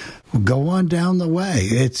 go on down the way.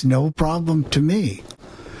 It's no problem to me.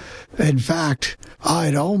 In fact,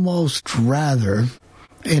 I'd almost rather,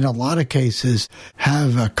 in a lot of cases,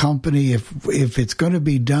 have a company, if it's going to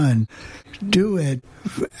be done, do it.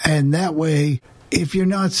 And that way, if you're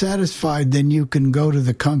not satisfied, then you can go to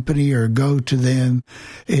the company or go to them.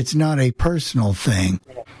 It's not a personal thing.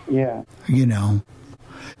 Yeah.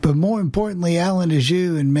 But more importantly, Alan, is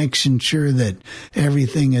you and making sure that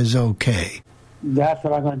everything is okay. That's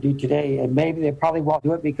what I'm going to do today. And maybe they probably won't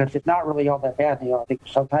do it because it's not really all that bad. I think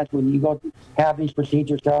sometimes when you go have these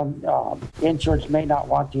procedures done, insurance may not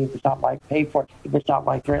want to if it's not pay for it, if it's not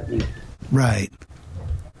life-threatening. Right.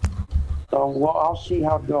 So I'll see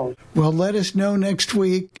how it goes. Well, let us know next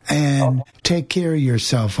week and take care of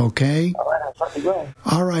yourself, okay? All right, I certainly will.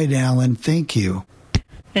 All right, Alan. Thank you.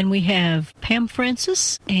 And we have Pam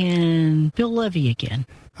Francis and Bill Levy again.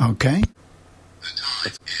 Okay. The time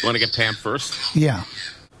Want to get Pam first? Yeah.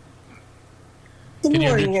 Good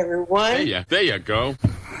morning, everyone. There you go.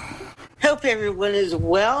 Hope everyone is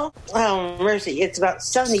well. Oh, mercy. It's about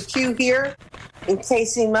 72 here in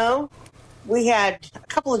KCMO. We had a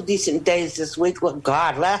couple of decent days this week. Well,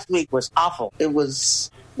 God, last week was awful.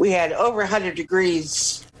 We had over 100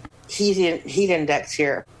 degrees heat index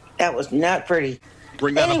here. That was not pretty.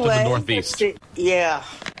 Bring that up to the Northeast. Yeah.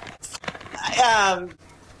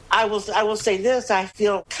 I will say this. I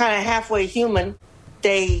feel kind of halfway human.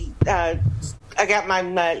 I got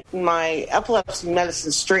my epilepsy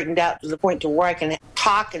medicine straightened out to the point to where I can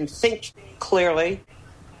talk and think clearly,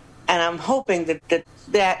 and I'm hoping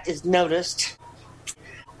that is noticed.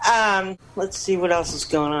 Let's see what else is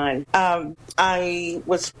going on. I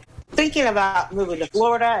was thinking about moving to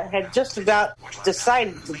Florida. I had just about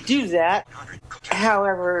decided to do that.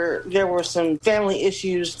 However, there were some family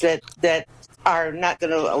issues that are not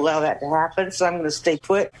going to allow that to happen, so I'm going to stay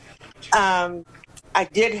put. I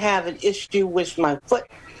did have an issue with my foot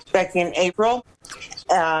back in April.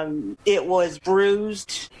 It was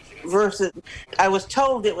bruised I was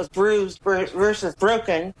told it was bruised versus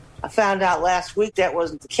broken. I found out last week that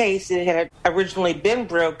wasn't the case. It had originally been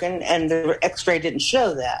broken, and the x-ray didn't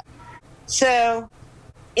show that. So,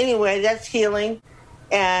 anyway, that's healing.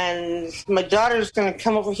 And my daughter's going to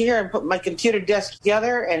come over here and put my computer desk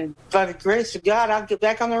together, and by the grace of God, I'll get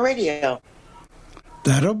back on the radio.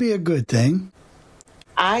 That'll be a good thing.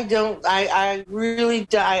 I don't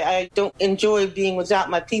enjoy being without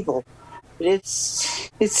my people. But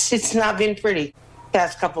it's not been pretty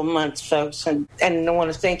past couple months, folks. And I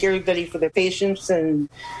want to thank everybody for their patience and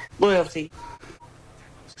loyalty.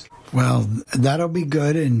 Well, that'll be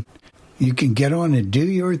good, and you can get on and do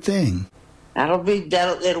your thing.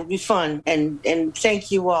 It'll be fun, and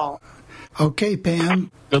thank you all. Okay,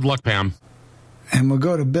 Pam. Good luck, Pam. And we'll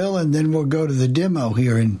go to Bill, and then we'll go to the demo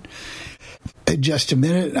here in just a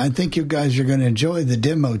minute. I think you guys are going to enjoy the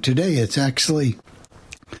demo today. I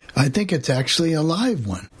think it's actually a live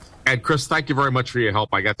one. And Chris, thank you very much for your help.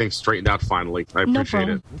 I got things straightened out finally. I appreciate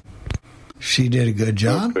it. She did a good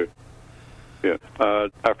job. Okay. Yeah,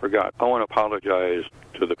 I forgot. I want to apologize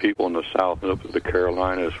to the people in the South and up to the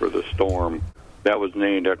Carolinas for the storm. That was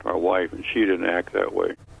named after my wife, and she didn't act that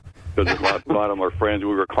way. Because a lot of our friends they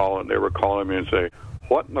were calling me and say,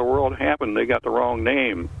 "What in the world happened? They got the wrong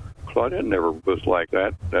name." Claudette never was like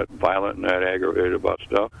that violent and that aggravated about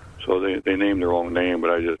stuff. So they named their own name,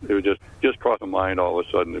 but it was just crossed my mind all of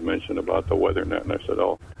a sudden to mention about the weather and that. And I said,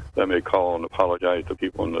 "Oh, let me call and apologize to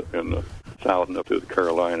people in the South and up to the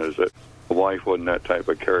Carolinas that the wife wasn't that type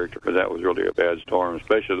of character, because that was really a bad storm,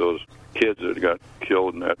 especially those kids that got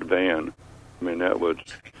killed in that van. I mean, that was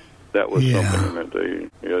something. I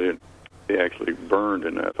mean, they actually burned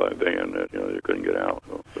in that van that they couldn't get out.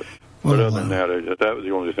 So, but other than that, that was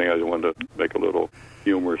the only thing I wanted to make a little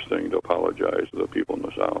humorous thing to apologize to the people in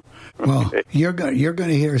the South. Well, you're going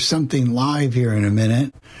to hear something live here in a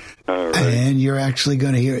minute, and you're actually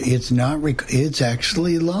going to hear it's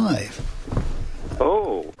actually live.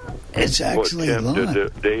 Oh, it's actually live.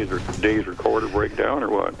 Did Dave's recorder break down or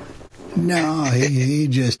what? No, he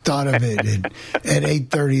just thought of it at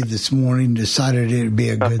 8:30 this morning. Decided it would be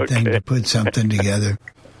a good thing to put something together.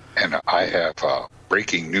 And I have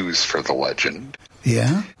breaking news for the legend.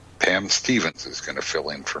 Yeah? Pam Stevens is going to fill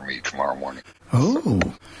in for me tomorrow morning. Oh.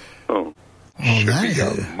 Should be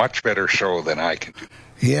a much better show than I can do.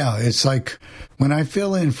 Yeah, it's like when I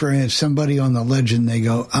fill in for somebody on the legend, they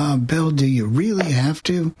go, Bill, do you really have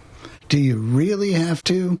to? Do you really have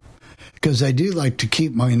to? Because I do like to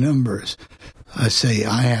keep my numbers. I say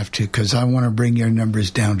I have to because I want to bring your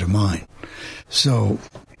numbers down to mine. So,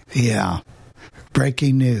 yeah.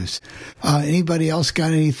 Breaking news. Anybody else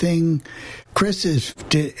got anything? Chris,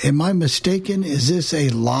 am I mistaken? Is this a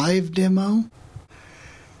live demo?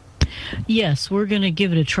 Yes, we're going to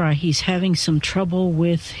give it a try. He's having some trouble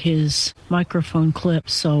with his microphone clip,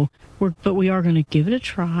 but we are going to give it a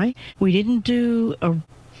try. We didn't do a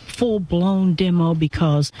full-blown demo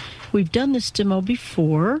because we've done this demo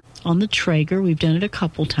before on the Traeger. We've done it a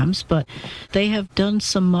couple times, but they have done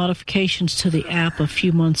some modifications to the app a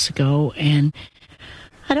few months ago, and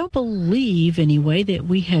I don't believe, anyway, that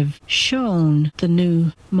we have shown the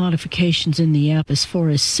new modifications in the app as far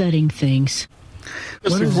as setting things.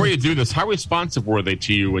 Just before you do this, how responsive were they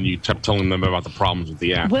to you when you kept telling them about the problems with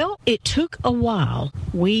the app? Well, it took a while.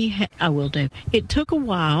 I will, Dave. It took a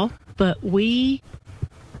while, but we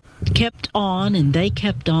kept on, and they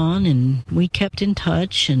kept on, and we kept in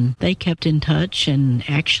touch, and they kept in touch, and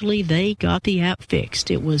actually they got the app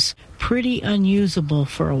fixed. It was pretty unusable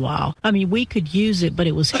for a while. I mean, we could use it, but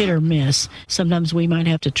it was hit or miss. Sometimes we might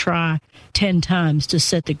have to try 10 times to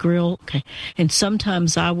set the grill. Okay. And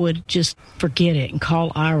sometimes I would just forget it and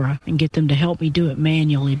call Ira and get them to help me do it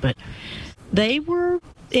manually, but they were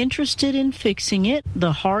interested in fixing it.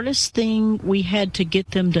 The hardest thing we had to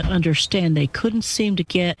get them to understand, they couldn't seem to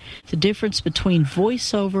get the difference between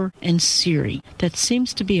VoiceOver and Siri. That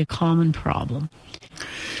seems to be a common problem.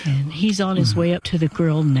 And he's on his way up to the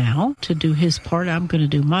grill now to do his part. I'm going to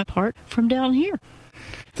do my part from down here.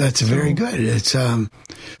 That's very good. It's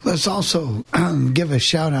let's also give a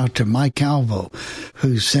shout out to Mike Calvo,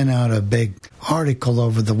 who sent out a big article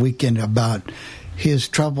over the weekend about his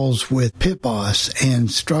troubles with Pit Boss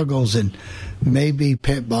and struggles, and maybe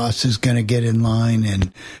Pit Boss is going to get in line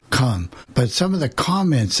and come. But some of the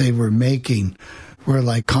comments they were making were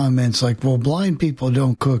like comments like, well, blind people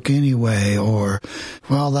don't cook anyway, or,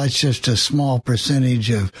 well, that's just a small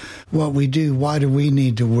percentage of what we do. Why do we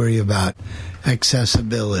need to worry about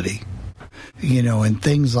accessibility? You know, and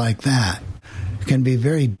things like that can be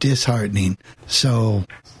very disheartening. So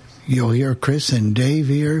you'll hear Chris and Dave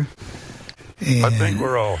here. And I think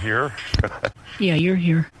we're all here. Yeah, you're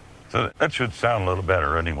here. So that should sound a little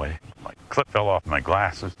better anyway. My clip fell off my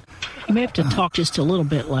glasses. You may have to talk just a little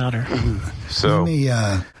bit louder. So let me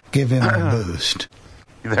give him a boost.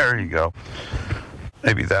 There you go.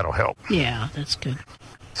 Maybe that'll help. Yeah, that's good.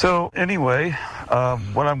 So anyway,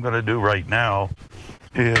 what I'm going to do right now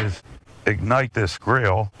is ignite this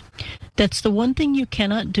grill. That's the one thing you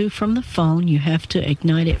cannot do from the phone. You have to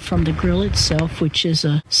ignite it from the grill itself, which is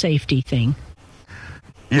a safety thing.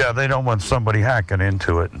 Yeah, they don't want somebody hacking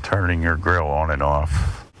into it and turning your grill on and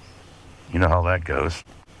off. You know how that goes.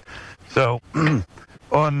 So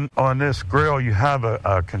on this grill, you have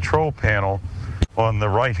a control panel on the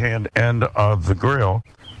right-hand end of the grill,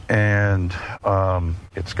 and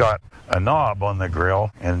it's got a knob on the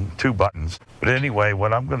grill and 2 buttons. But anyway,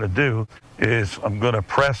 what I'm going to do is I'm going to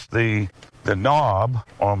press the knob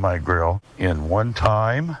on my grill in one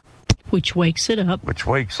time. Which wakes it up.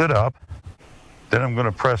 Then I'm going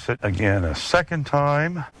to press it again a second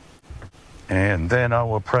time. And then I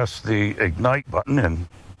will press the ignite button, and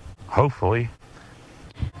hopefully.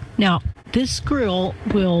 Now, this grill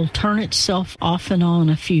will turn itself off and on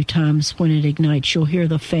a few times when it ignites. You'll hear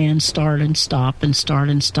the fan start and stop and start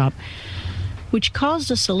and stop, which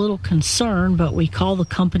caused us a little concern, but we call the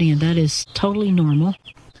company, and that is totally normal.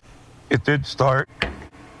 It did start.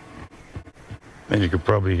 And you could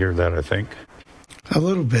probably hear that, I think. A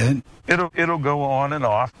little bit. It'll go on and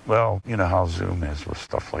off. Well, you know how Zoom is with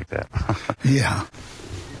stuff like that. Yeah.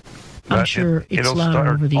 I'm sure it'll loud start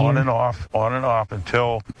over the on air. and off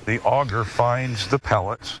until the auger finds the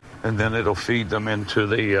pellets, and then it'll feed them into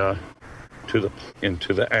the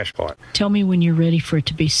ash pot. Tell me when you're ready for it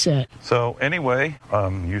to be set. So anyway,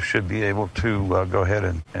 you should be able to go ahead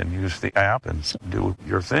and use the app and do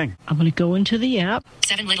your thing. I'm going to go into the app.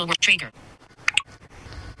 7 little word trigger.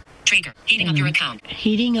 Heating up your account.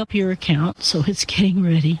 Heating up your account, so it's getting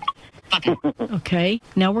ready. Button. Okay,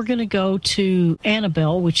 now we're going to go to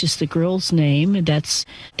Annabelle, which is the grill's name. That's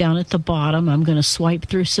down at the bottom. I'm going to swipe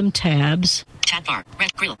through some tabs. Tab bar,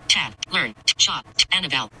 red grill, tab, learn, shop,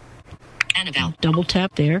 Annabelle. Double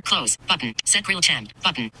tap there. Close, button, set grill temp,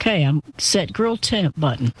 button. Okay, I'm set grill temp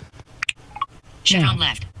button. Chevron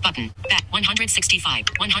left, button, back 165,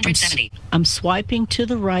 170. I'm swiping to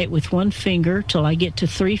the right with one finger till I get to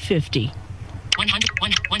 350. 100,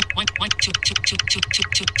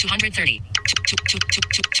 230,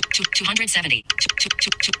 270,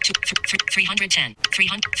 310,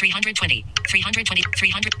 320, 320,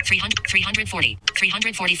 340,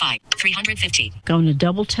 345, 350. Going to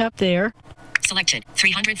double tap there. Selected,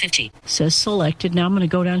 350. Says selected. Now I'm going to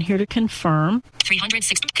go down here to confirm.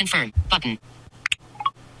 360, confirm, button.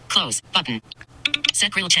 Close, button.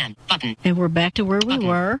 Set grill temp, button. And we're back to where we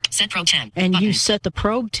were. Set probe temp, and button. You set the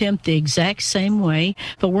probe temp the exact same way,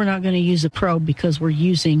 but we're not going to use a probe because we're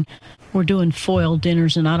doing foil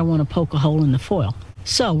dinners, and I don't want to poke a hole in the foil.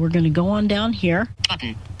 So we're going to go on down here.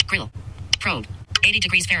 Button, grill, probe, 80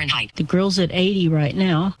 degrees Fahrenheit. The grill's at 80 right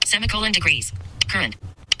now. Semicolon degrees, current,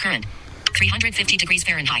 350 degrees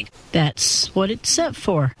Fahrenheit. That's what it's set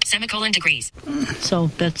for. Semicolon degrees. So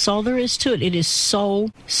that's all there is to it. It is so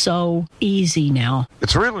easy now.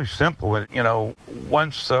 It's really simple. You know,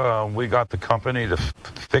 once we got the company to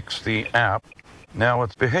fix the app, now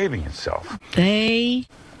it's behaving itself. They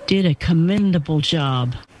did a commendable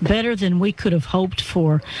job. Better than we could have hoped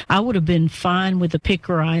for. I would have been fine with a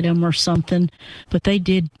picker item or something, but they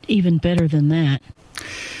did even better than that.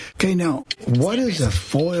 Okay, now, what is a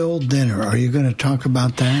foil dinner? Are you going to talk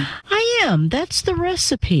about that? I am. That's the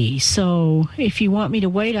recipe. So if you want me to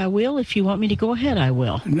wait, I will. If you want me to go ahead, I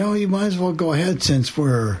will. No, you might as well go ahead since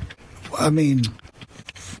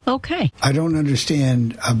Okay. I don't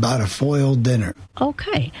understand about a foil dinner.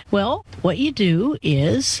 Okay. Well, what you do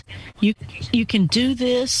is you can do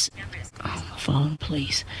this. Oh, phone,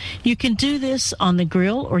 please. You can do this on the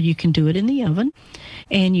grill or you can do it in the oven.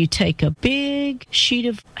 And you take a big sheet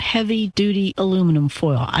of heavy-duty aluminum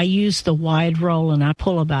foil. I use the wide roll, and I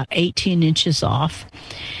pull about 18 inches off.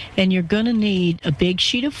 And you're going to need a big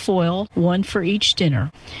sheet of foil, one for each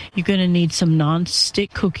dinner. You're going to need some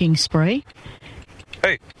nonstick cooking spray.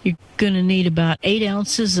 Hey. You're going to need about 8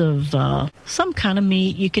 ounces of some kind of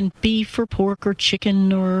meat. You can beef or pork or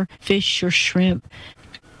chicken or fish or shrimp.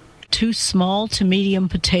 2 small to medium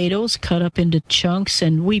potatoes cut up into chunks,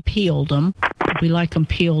 and we peeled them. We like them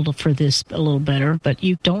peeled for this a little better, but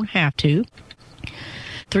you don't have to.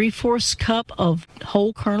 3/4 cup of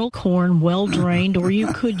whole kernel corn, well drained, or you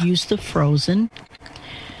could use the frozen.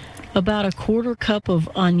 About 1/4 cup of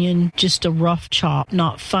onion, just a rough chop,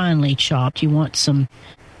 not finely chopped. You want some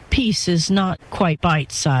pieces, not quite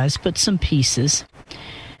bite-sized, but some pieces.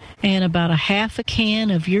 And about 1/2 can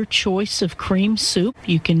of your choice of cream soup.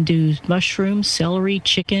 You can do mushrooms, celery,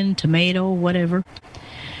 chicken, tomato, whatever.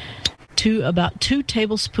 About 2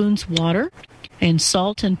 tablespoons water, and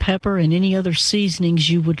salt and pepper and any other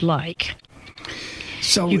seasonings you would like.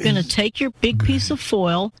 So you're going to take your big piece of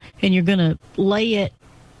foil and you're going to lay it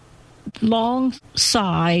long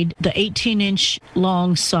side, the 18-inch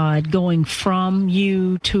long side, going from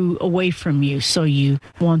you to away from you. So you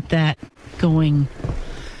want that going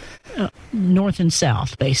north and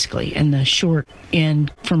south, basically, and the short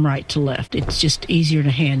end from right to left. It's just easier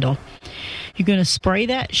to handle. You're going to spray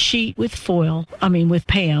that sheet with with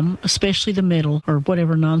PAM, especially the middle, or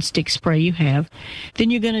whatever nonstick spray you have.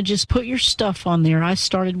 Then you're going to just put your stuff on there. I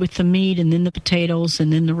started with the meat and then the potatoes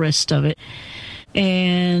and then the rest of it.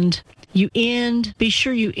 And be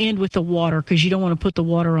sure you end with the water, because you don't want to put the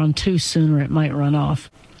water on too soon or it might run off.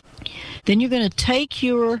 Then you're going to take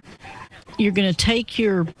your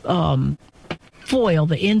foil,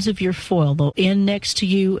 the ends of your foil, the end next to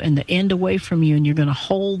you and the end away from you, and you're going to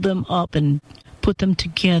hold them up and put them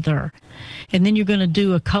together. And then you're going to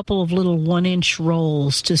do a couple of little 1-inch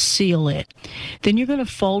rolls to seal it. Then you're going to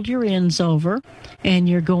fold your ends over, and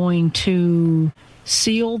you're going to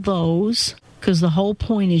seal those, because the whole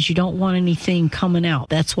point is you don't want anything coming out.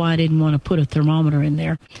 That's why I didn't want to put a thermometer in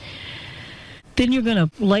there. Then you're going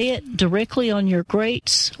to lay it directly on your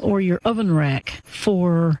grates or your oven rack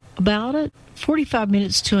for about 45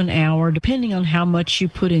 minutes to an hour, depending on how much you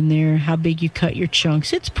put in there, how big you cut your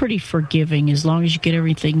chunks. It's pretty forgiving. As long as you get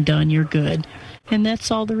everything done, you're good. And that's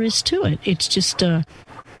all there is to it. It's just,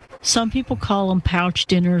 some people call them pouch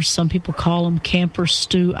dinners. Some people call them camper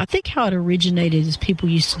stew. I think how it originated is people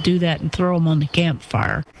used to do that and throw them on the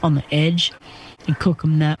campfire on the edge and cook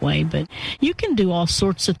them that way. But you can do all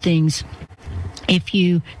sorts of things. If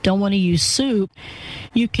you don't want to use soup,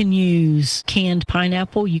 you can use canned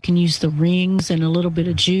pineapple. You can use the rings and a little bit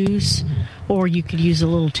of juice, or you could use a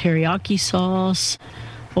little teriyaki sauce,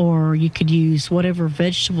 or you could use whatever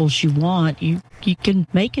vegetables you want. You can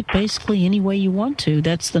make it basically any way you want to.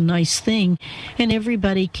 That's the nice thing. And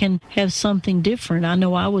everybody can have something different. I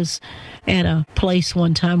know I was at a place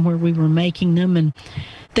one time where we were making them, and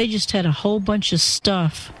they just had a whole bunch of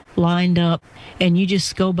stuff lined up, and you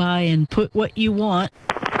just go by and put what you want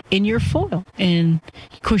in your foil. And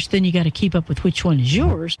of course, then you got to keep up with which one is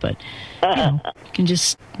yours, but you can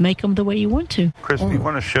just make them the way you want to. Chris, do you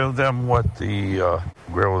want to show them what the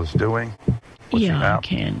grill is doing? Yeah, I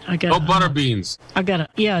can. Butter beans.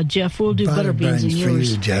 Jeff, we'll do butter beans in yours.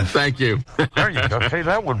 For you, Jeff. Thank you. There you go. Hey,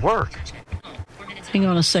 that would work. Hang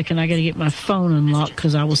on a second. I got to get my phone unlocked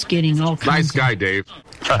because I was getting all kinds. Nice guy, Dave.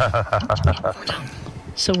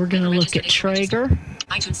 So we're going to look at Traeger.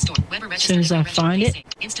 iTunes Store. As soon as I find it.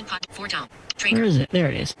 Instant Pot 4 down. Where is it? There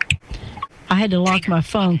it is. I had to lock my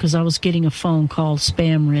phone because I was getting a phone called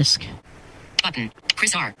spam risk. Button.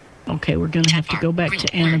 Chris R. Okay, we're going to have to go back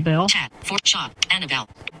to Annabelle. Tab. For shop. Annabelle.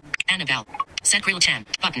 Set grill 10.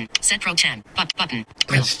 Button. Set pro 10. Button.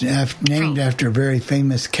 Grill. That's named after a very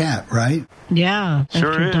famous cat, right? Yeah,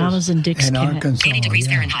 sure after is. Donna's and Dick's In cat. Arkansas, 80 degrees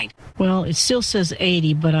Fahrenheit. Well, it still says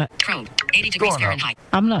 80, but Code. 80 degrees Fahrenheit.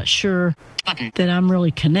 I'm not sure Button. that I'm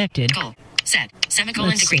really connected. Goal. Set. Semicolon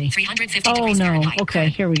Let's degree. see. 350 degrees Fahrenheit. Okay,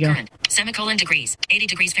 here we go. Current. Semicolon degrees. 80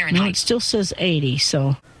 degrees No, Fahrenheit. it still says 80,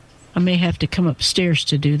 so I may have to come upstairs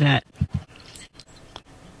to do that.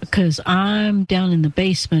 Because I'm down in the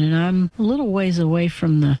basement and I'm a little ways away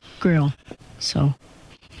from the grill. So,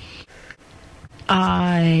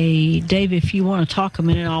 Dave, if you want to talk a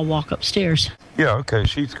minute, I'll walk upstairs. Yeah, okay.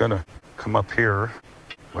 She's going to come up here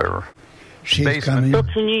where she's basement. So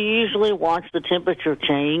can you usually watch the temperature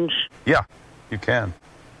change? Yeah, you can.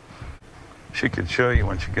 She could show you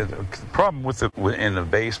when she gets. The problem with it in the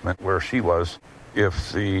basement where she was,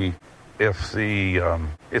 if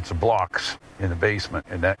it's blocks in the basement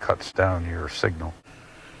and that cuts down your signal.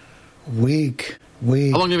 Weak.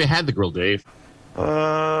 How long have you had the grill, Dave?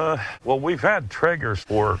 Well, we've had Traegers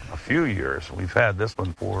for a few years. We've had this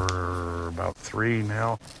one for about 3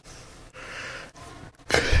 now.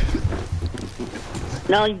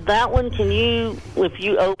 Now, that one, can you, if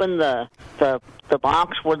you open the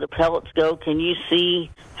box where the pellets go, can you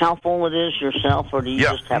see how full it is yourself, or do you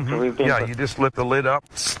just have to remember? Yeah, you just lift the lid up,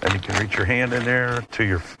 and you can reach your hand in there to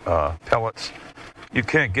your pellets. You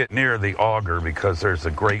can't get near the auger because there's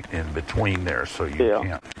a grate in between there, so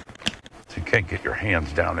you can't get your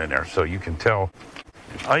hands down in there. So you can tell.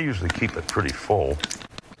 I usually keep it pretty full.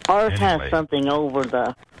 Ours has something over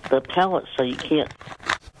the pellets, so you can't.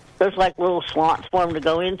 There's like little slots for them to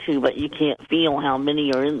go into, but you can't feel how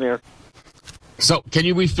many are in there. So, can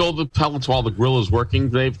you refill the pellets while the grill is working,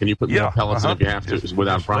 Dave? Can you put more pellets in if you have to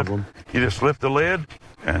without problem? You just lift the lid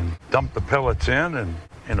and dump the pellets in,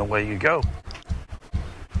 and away you go.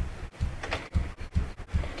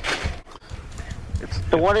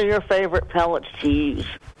 So what are your favorite pellets to use?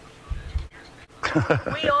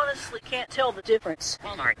 We honestly can't tell the difference.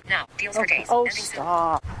 Walmart, now, deals for days. Oh,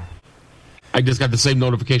 stop. I just got the same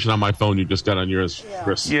notification on my phone you just got on yours,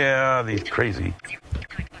 Chris. Yeah, these crazy. You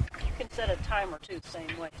can set a timer, too, the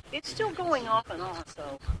same way. It's still going off and on,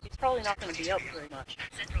 so it's probably not going to be up very much.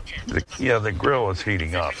 The grill is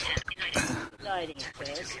heating up. Igniting,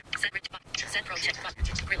 it says. Set Pro check button.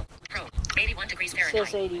 Grill. Pro. 81 degrees It Fahrenheit.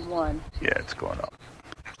 says 81. Yeah, it's going up.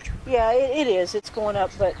 Yeah, it is. It's going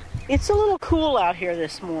up, but it's a little cool out here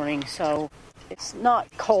this morning, so it's not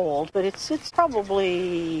cold, but it's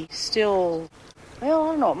probably still, well, I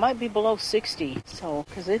don't know, it might be below 60, so,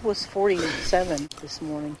 because it was 47 this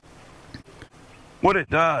morning. What it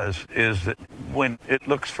does is that when it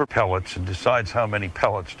looks for pellets and decides how many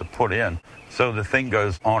pellets to put in, so the thing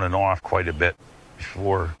goes on and off quite a bit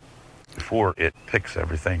before it picks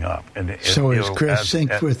everything up. And so is Chris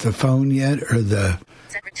synced with the phone yet, or the...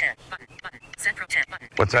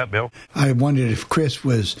 What's that, Bill? I wondered if Chris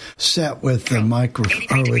was set with the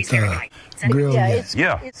microphone or with the grill yet.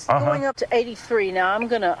 It's going up to 83 now. I'm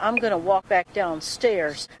gonna walk back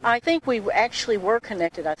downstairs. I think we actually were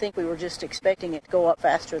connected. I think we were just expecting it to go up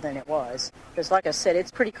faster than it was. Because, like I said,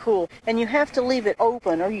 it's pretty cool, and you have to leave it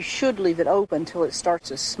open, or you should leave it open until it starts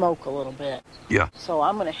to smoke a little bit. Yeah. So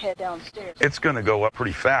I'm gonna head downstairs. It's going to go up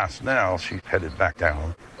pretty fast now. She's headed back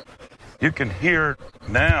down. You can hear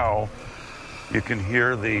now. You can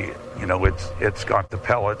hear it's got the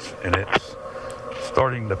pellets, and it's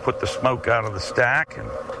starting to put the smoke out of the stack and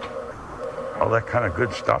all that kind of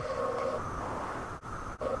good stuff.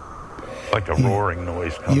 Like a roaring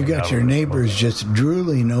noise coming out. You got your neighbors just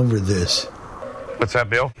drooling over this. What's that,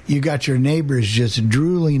 Bill? You got your neighbors just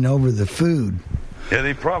drooling over the food. Yeah,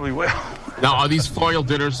 they probably will. Now, are these foil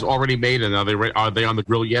dinners already made, and are they on the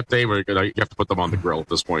grill yet, Dave, or you have to put them on the grill at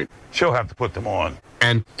this point? She'll have to put them on.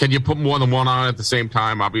 And can you put more than one on at the same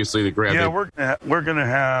time? Obviously, the grill. Yeah, we're gonna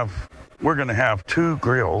have 2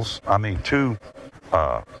 grills. I mean, 2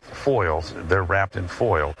 foils. They're wrapped in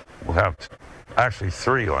foil. We'll have actually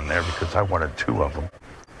 3 on there because I wanted 2 of them.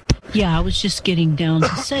 Yeah, I was just getting down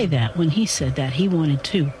to say that when he said that he wanted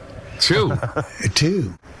 2. 2.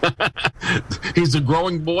 2. He's a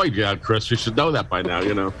growing boy, Chris. You should know that by now,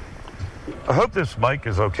 I hope this mic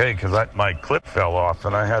is okay because my clip fell off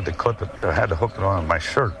and I had to clip it. I had to hook it on my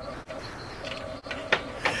shirt.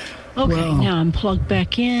 Okay, now I'm plugged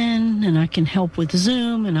back in, and I can help with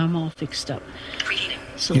Zoom, and I'm all fixed up. Preheating.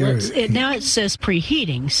 So now it says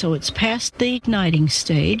preheating, so it's past the igniting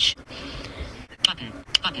stage. Button.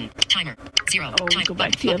 Timer. 0. Oh, go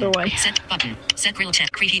back the other way. Set button. Set grill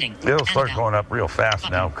check. Preheating. It'll start going up real fast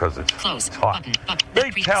now because it's hot. They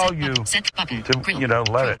tell you to,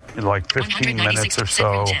 let it in like 15 minutes or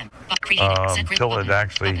so till it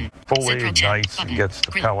actually fully ignites and gets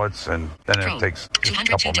the pellets, and then it takes just a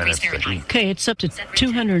couple minutes to heat. Okay, it's up to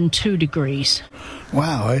 202 degrees.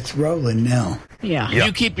 Wow, it's rolling now. Yeah.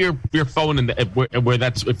 You keep your phone in where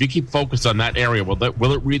that's. If you keep focused on that area, will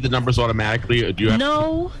it read the numbers automatically? Or do you have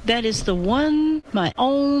that is my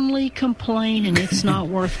only complaint, and it's not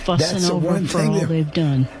worth fussing over for all they've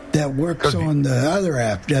done. That works on the other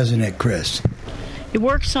app, doesn't it, Chris? It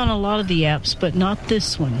works on a lot of the apps, but not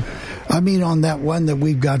this one. I mean, on that one that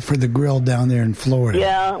we've got for the grill down there in Florida.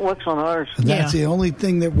 Yeah, it works on ours. That's the only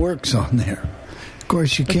thing that works on there. Of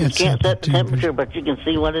course, you can't set the temperature, but you can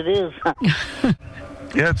see what it is.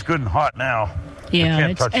 Yeah, it's good and hot now. Yeah,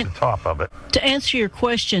 you can't touch the top of it. To answer your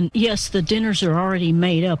question, yes, the dinners are already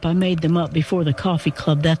made up. I made them up before the coffee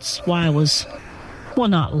club. That's why I was, well,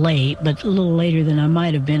 not late, but a little later than I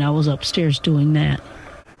might have been. I was upstairs doing that.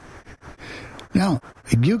 Now,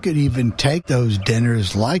 you could even take those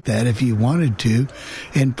dinners like that if you wanted to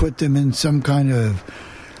and put them in some kind of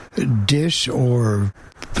dish or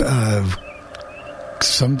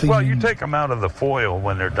something. Well, you take them out of the foil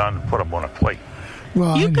when they're done and put them on a plate.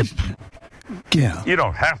 Well, you could. Yeah. You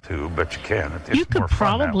don't have to, but you can. It's You could more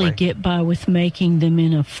fun that probably way. get by with making them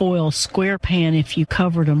in a foil square pan if you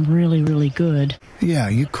covered them really, really good. Yeah,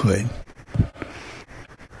 you could.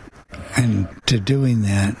 And to doing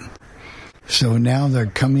that, so now they're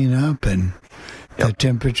coming up and the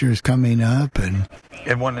temperature's coming up and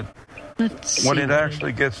when it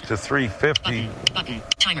actually gets to 350, Button.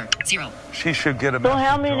 Timer. 0. she should get a So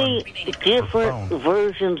how message many different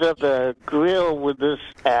versions of the grill would this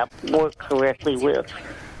app work correctly with?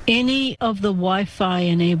 Any of the Wi-Fi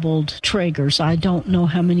enabled Traegers, I don't know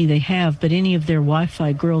how many they have, but any of their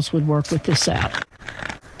Wi-Fi grills would work with this app.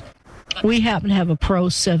 We happen to have a Pro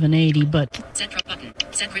 780, but Set pro button.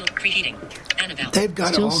 Set grill preheating. Annabelle. they've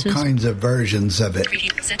got Still all says- kinds of versions of it.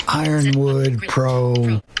 Preheat. Set. Ironwood, Set Pro.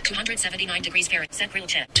 279 degrees Fahrenheit. Set grill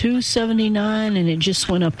temp. 279, and it just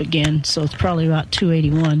went up again, so it's probably about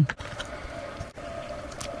 281.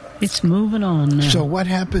 It's moving on now. So what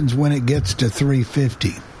happens when it gets to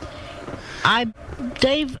 350?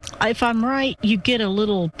 Dave, if I'm right, you get a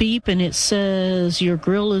little beep and it says your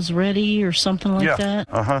grill is ready or something like that.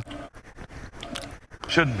 Uh-huh.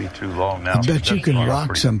 Shouldn't be too long now. I bet you That's can fine.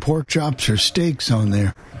 rock some pork chops or steaks on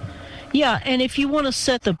there. Yeah, and if you want to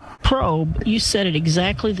set the probe, you set it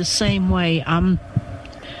exactly the same way.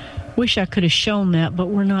 Wish I could have shown that, but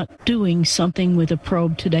we're not doing something with a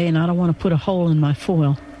probe today, and I don't want to put a hole in my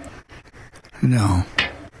foil. No.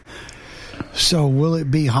 So will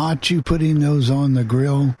it be hot, you putting those on the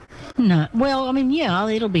grill? Not well. I mean, yeah,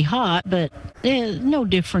 it'll be hot, but no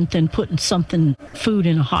different than putting food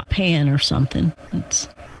in a hot pan or something. It's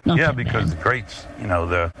not Yeah, that because bad. the grates,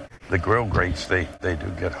 the grill grates, they do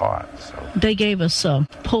get hot. So They gave us a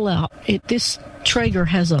pull-out. This Traeger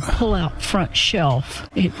has a pull-out front shelf.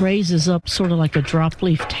 It raises up sort of like a drop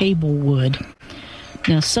leaf table would.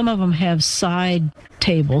 Now, some of them have side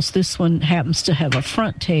tables. This one happens to have a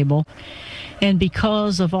front table. And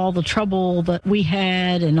because of all the trouble that we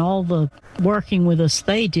had and all the working with us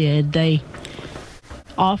they did, they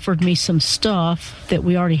offered me some stuff that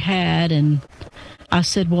we already had. And I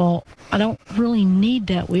said, well, I don't really need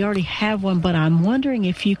that. We already have one, but I'm wondering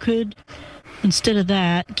if you could, instead of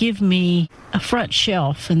that, give me a front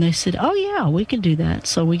shelf. And they said, oh, yeah, we can do that.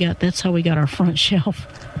 So that's how we got our front shelf.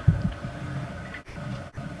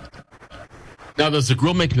 Now, does the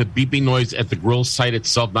grill make the beeping noise at the grill site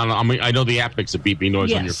itself? I know the app makes a beeping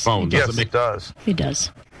noise on your Yes, phone. yes, Does it does. It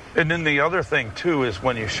does. And then the other thing too is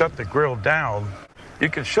when you shut the grill down, you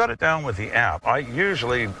can shut it down with the app. I'm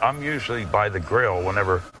usually by the grill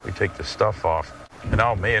whenever we take the stuff off, and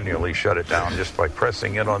I'll manually shut it down just by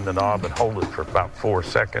pressing it on the knob and hold it for about 4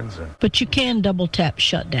 seconds. And But you can double tap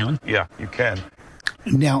shut down. yeah, you can.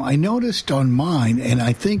 Now, I noticed on mine, and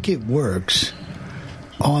I think it works,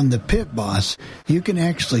 on the Pit Boss, you can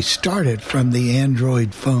actually start it from the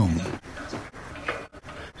Android phone.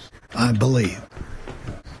 I believe.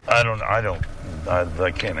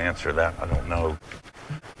 I can't answer that. I don't know.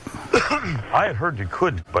 I had heard you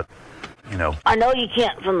could, but, I know you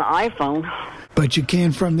can't from the iPhone. But you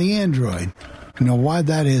can from the Android. Now, why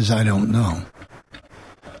that is, I don't know.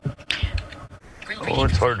 Oh,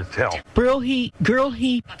 it's hard to tell. Grill heat,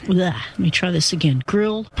 let me try this again.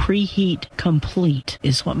 Grill preheat complete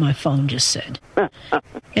is what my phone just said.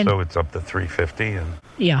 So it's up to 350,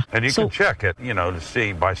 Yeah. and you can check it, to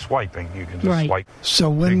see by swiping. You can just swipe. So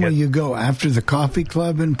when will you go? After the coffee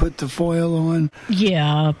club and put the foil on?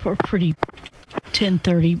 Yeah, pretty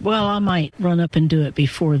 10:30. Well, I might run up and do it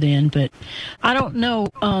before then, but I don't know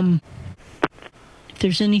if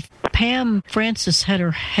there's any. Pam Francis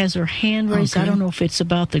has her hand raised. Okay. I don't know if it's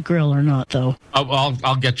about the grill or not, though.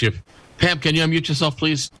 I'll get you. Pam, can you unmute yourself,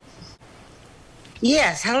 please?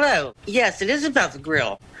 Yes, hello. Yes, it is about the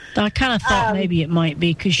grill. I kind of thought maybe it might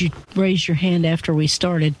be because you raised your hand after we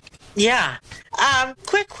started. Yeah.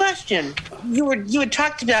 Quick question. You had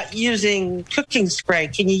talked about using cooking spray.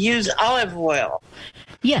 Can you use olive oil?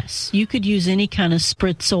 Yes, you could use any kind of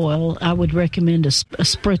spritz oil. I would recommend a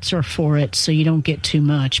spritzer for it so you don't get too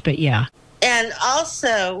much, but yeah. And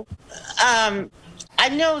also, I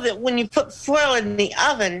know that when you put foil in the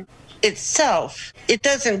oven itself, it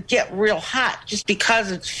doesn't get real hot just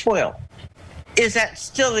because it's foil. Is that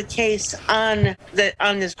still the case on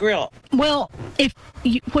this grill? Well,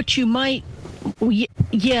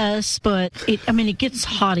 yes, but it gets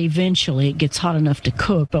hot eventually. It gets hot enough to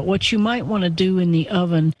cook. But what you might want to do in the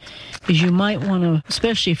oven is you might want to,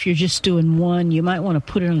 especially if you're just doing one, you might want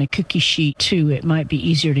to put it on a cookie sheet too. It might be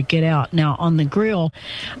easier to get out. Now, on the grill,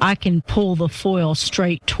 I can pull the foil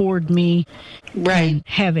straight toward me and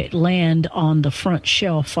have it land on the front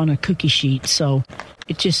shelf on a cookie sheet. So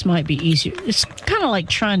it just might be easier. It's kind of like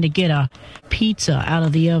trying to get a pizza out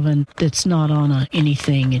of the oven that's not on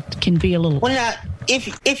anything. It can be a little... Well, now,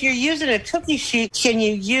 if you're using a cookie sheet, can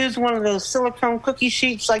you use one of those silicone cookie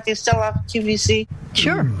sheets like they sell off QVC?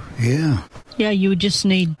 Sure. Yeah. Yeah, you just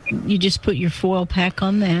put your foil pack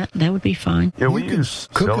on that. That would be fine. Yeah, we use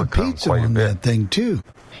cook a pizza on that thing, too.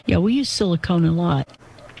 Yeah, we use silicone a lot.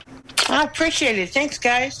 I appreciate it. Thanks,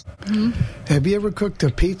 guys. Mm-hmm. Have you ever cooked a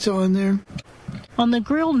pizza on there? On the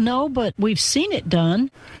grill, no, but we've seen it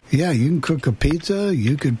done. Yeah, you can cook a pizza.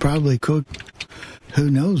 You could probably cook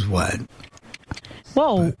who knows what.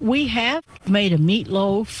 Whoa, we have made a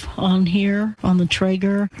meatloaf on here on the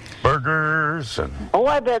Traeger. Burgers. Oh,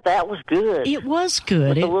 I bet that was good. It was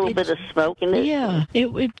good. With a little bit of smoke in it. Yeah,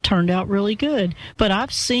 it turned out really good. But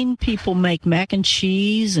I've seen people make mac and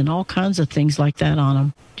cheese and all kinds of things like that on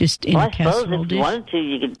them. Just in a casserole I suppose if dish. you wanted to,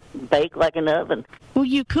 you could bake like an oven. Well,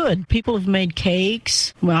 you could. People have made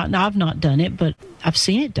cakes. Well, I've not done it, but I've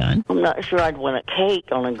seen it done. I'm not sure I'd want a cake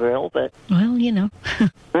on a grill, but... Well,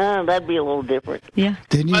 that'd be a little different. Yeah.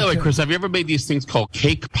 By the way, Chris, have you ever made these things called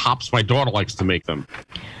cake pops? My daughter likes to make them.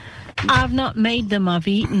 I've not made them. I've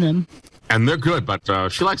eaten them. And they're good, but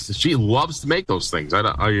she loves to make those things.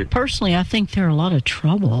 Personally, I think they're a lot of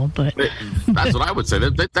trouble, but... That's what I would say.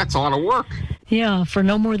 That's a lot of work. Yeah, for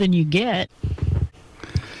no more than you get.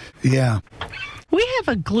 Yeah. We have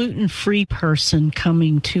a gluten-free person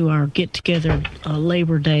coming to our get-together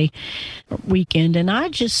Labor Day weekend, and I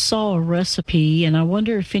just saw a recipe, and I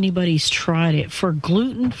wonder if anybody's tried it, for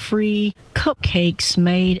gluten-free cupcakes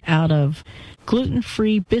made out of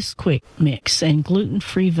gluten-free Bisquick mix and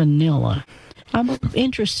gluten-free vanilla. I'm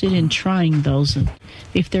interested in trying those, and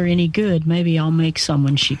if they're any good, maybe I'll make some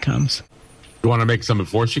when she comes. You want to make some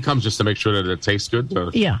before she comes just to make sure that it tastes good?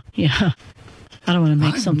 Yeah. I don't want to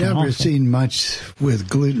make something I've never awful. seen much with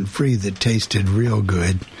gluten-free that tasted real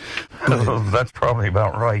good. That's probably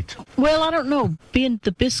about right. Well, I don't know. Being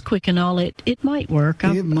the Bisquick and all, it might work.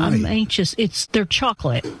 I'm anxious. They're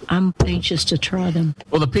chocolate. I'm anxious to try them.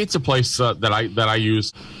 Well, the pizza place that I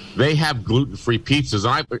use, they have gluten-free pizzas,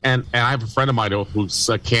 and I have a friend of mine who's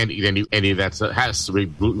can't eat any that has to be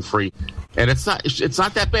gluten-free, and it's not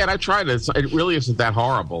that bad. I tried it. It really isn't that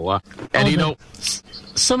horrible.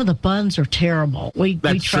 Some of the buns are terrible. We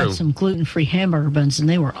tried true. some gluten-free hamburger buns, and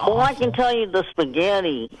they were awful. Well, I can tell you the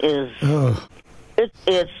spaghetti is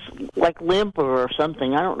it's like limper or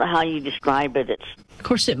something. I don't know how you describe it. It's Of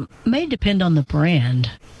course, it may depend on the brand.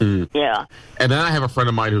 Yeah. And then I have a friend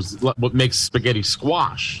of mine what makes spaghetti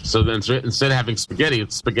squash. So then instead of having spaghetti,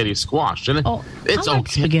 it's spaghetti squash. And it's I like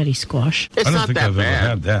okay. spaghetti squash. It's I don't not think that I've bad. ever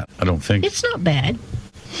had that. I don't think. It's not bad.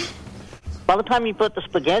 By the time you put the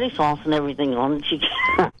spaghetti sauce and everything on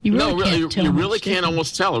it, you no, really, you really can't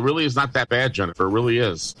almost tell. It really is not that bad, Jennifer. It really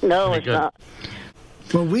is. No, Pretty it's good. not.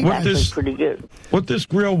 Well, Actually pretty good. What this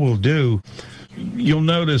grill will do, you'll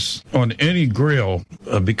notice on any grill,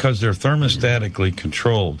 because they're thermostatically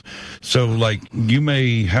controlled. So, like, you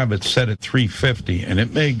may have it set at 350, and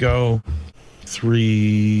it may go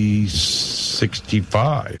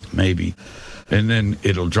 365, maybe. And then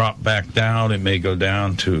it'll drop back down. It may go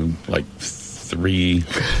down to, like, 3...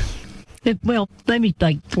 Well, maybe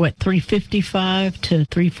like, 355 to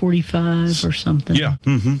 345 or something. Yeah.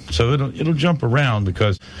 So it'll jump around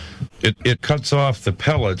because it cuts off the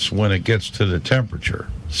pellets when it gets to the temperature.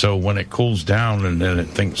 So when it cools down and then it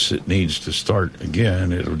thinks it needs to start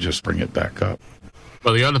again, it'll just bring it back up.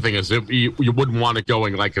 Well, the other thing is you wouldn't want it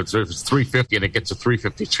going like if it's 350 and it gets to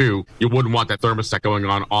 352, you wouldn't want that thermostat going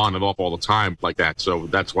on and off all the time like that. So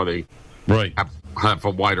that's why they have a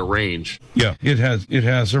wider range. Yeah, it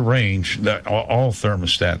has a range that all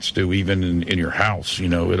thermostats do, even in your house. You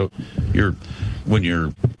know, when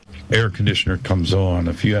your air conditioner comes on,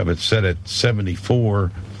 if you have it set at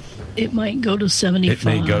 74, it might go to 75.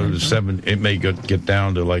 It may go to get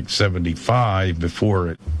down to like 75 before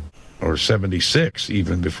it or 76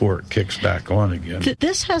 even before it kicks back on again.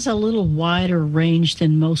 This has a little wider range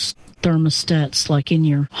than most thermostats, like in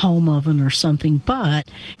your home oven or something, but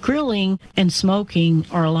grilling and smoking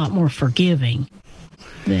are a lot more forgiving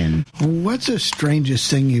than... What's the strangest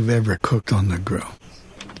thing you've ever cooked on the grill?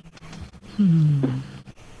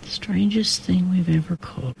 Strangest thing we've ever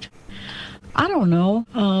cooked. I don't know.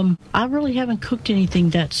 I really haven't cooked anything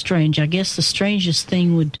that strange. I guess the strangest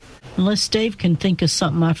thing would, unless Dave can think of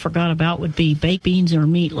something I forgot about, would be baked beans or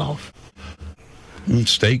meatloaf.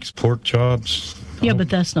 Steaks, pork chops. Yeah, but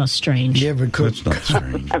that's not strange. You ever cooked? That's not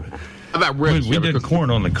strange. How about ribs? We did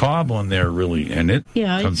corn on the cob on there, really, and it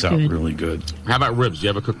Yeah, comes it's out good. really good. How about ribs? You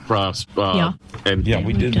ever cook Yeah. And Yeah, we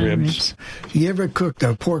We've did done ribs. You ever cooked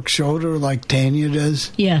a pork shoulder like Tanya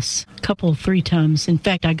does? Yes, a couple, 3 times. In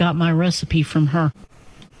fact, I got my recipe from her.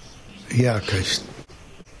 Yeah, because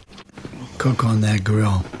cook on that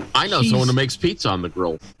grill. I know someone who makes pizza on the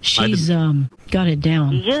grill. She's got it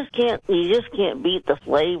down. You just can't beat the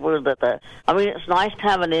flavor that I mean, it's nice to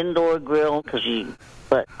have an indoor grill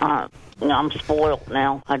but I'm spoiled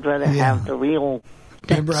now. I'd rather have the real.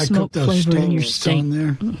 Remember I cooked those steaks on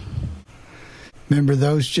there? Remember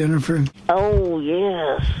those, Jennifer? Oh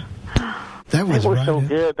yes. That was they were right so in-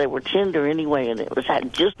 good. They were tender anyway, and it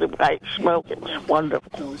had just the right smoke. It was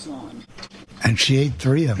wonderful. And she ate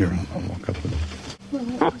 3 of them.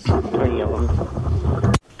 3 of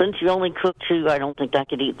them. Since you only cooked 2, I don't think I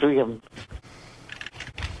could eat 3 of them.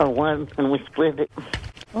 Or 1, and we split it.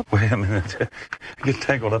 Wait a minute. I get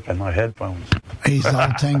tangled up in my headphones. He's all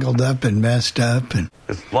tangled up and messed up. And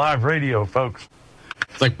It's live radio, folks.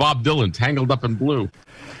 It's like Bob Dylan, tangled up in blue.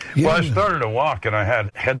 Well, I started to walk, and I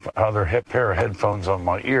had other pair of headphones on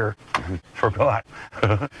my ear. Forgot.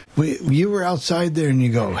 you were outside there, and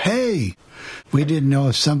you go, hey, we didn't know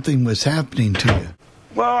if something was happening to you.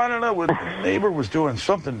 Well, I don't know. The neighbor was doing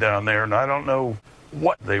something down there, and I don't know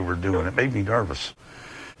what they were doing. It made me nervous.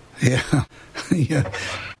 Yeah. Yeah.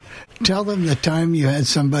 Tell them the time you had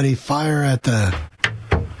somebody fire at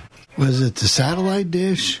was it the satellite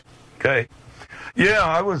dish? Okay. Yeah,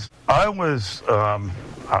 I was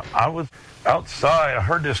outside. I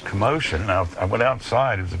heard this commotion. I went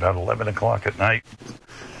outside. It was about 11 o'clock at night.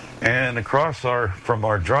 And across from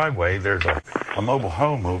our driveway, there's a mobile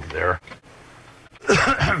home over there.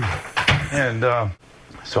 And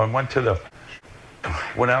so I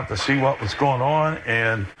went out to see what was going on.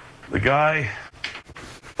 And the guy,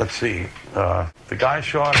 the guy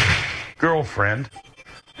shot his girlfriend.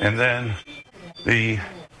 And then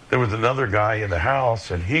there was another guy in the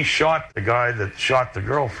house, and he shot the guy that shot the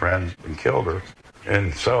girlfriend and killed her.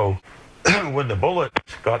 And so when the bullet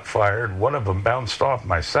got fired, one of them bounced off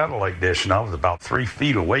my satellite dish, and I was about 3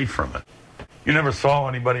 feet away from it. You never saw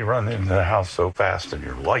anybody run into the house so fast in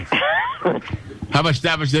your life. How much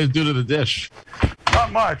damage did it do to the dish?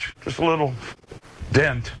 Not much, just a little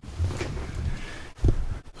dent.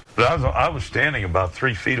 But I was standing about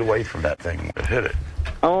 3 feet away from that thing when it hit it.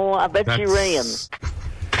 Oh, I bet you ran.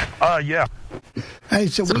 Yeah. Hey,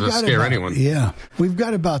 so we got scare about, anyone. Yeah, we've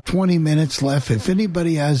got about 20 minutes left. If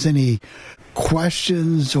anybody has any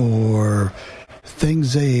questions or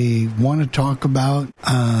things they want to talk about,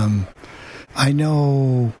 I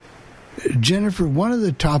know, Jennifer, one of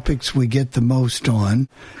the topics we get the most on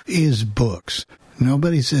is books.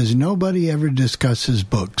 Nobody ever discusses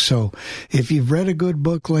books. So if you've read a good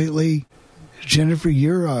book lately, Jennifer,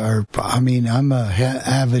 I'm a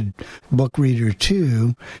avid book reader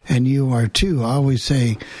too, and you are too. I always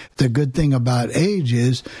say the good thing about age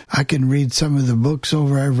is I can read some of the books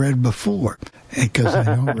over I've read before because I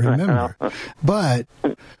don't remember. But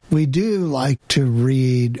we do like to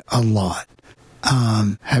read a lot.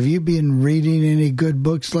 Have you been reading any good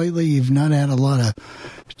books lately? You've not had a lot of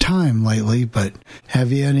time lately, but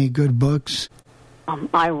have you any good books?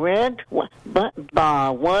 I read one book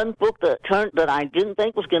that I didn't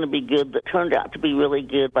think was going to be good that turned out to be really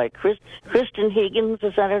good by Kristen Higgins.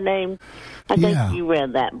 Is that her name? I think you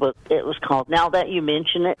read that book. It was called Now That You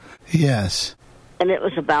Mention It. Yes. And it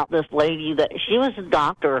was about this lady that she was a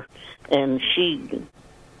doctor, and she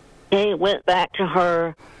went back to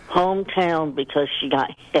her hometown because she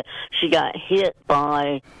got hit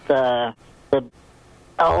by an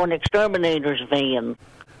exterminator's van.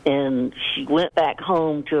 And she went back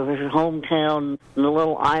home to her hometown, the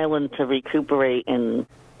little island, to recuperate, and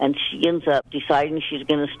she ends up deciding she's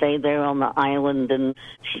going to stay there on the island, and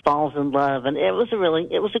she falls in love. And it was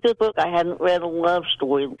a good book. I hadn't read a love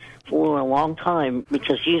story for a long time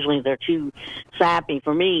because usually they're too sappy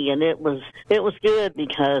for me, and it was good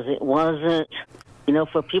because it wasn't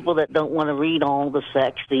for people that don't want to read all the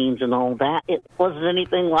sex scenes and all that, it wasn't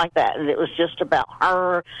anything like that. And it was just about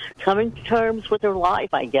her coming to terms with her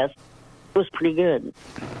life, I guess. It was pretty good.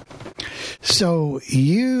 So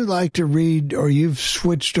you like to read, or you've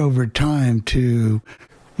switched over time to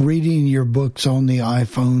reading your books on the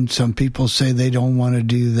iPhone. Some people say they don't want to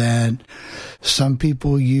do that. Some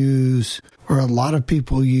people use, or a lot of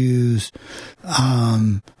people use,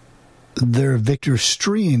 their Victor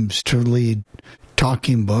Streams to read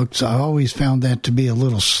talking books. I always found that to be a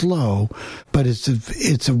little slow, but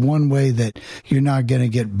it's a one way that you're not going to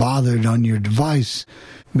get bothered on your device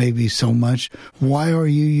maybe so much. Why are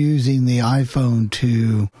you using the iPhone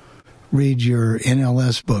to read your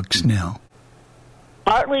NLS books now?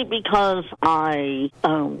 Partly because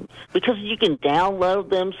because you can download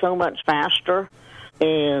them so much faster,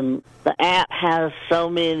 and the app has so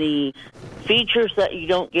many features that you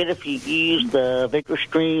don't get if you use the Victor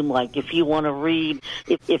Stream. Like if you want to read,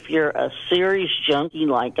 if you're a series junkie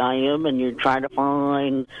like I am, and you're trying to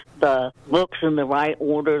find the books in the right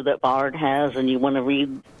order that Bard has, and you want to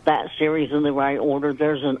read that series in the right order,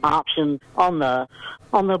 there's an option on the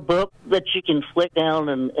book that you can flick down,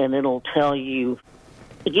 and it'll tell you,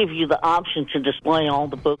 give you the option to display all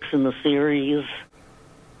the books in the series.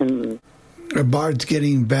 And Bard's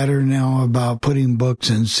getting better now about putting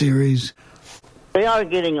books in series. They are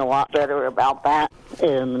getting a lot better about that,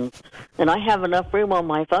 and I have enough room on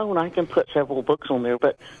my phone. I can put several books on there,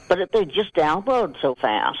 but if they just download so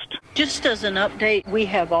fast. Just as an update, we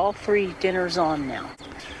have all 3 dinners on now.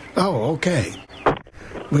 Oh, okay.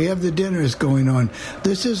 We have the dinners going on.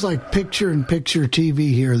 This is like picture-in-picture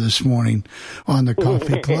TV here this morning on the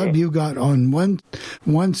Coffee Club. You got on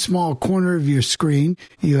one small corner of your screen,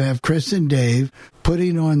 you have Chris and Dave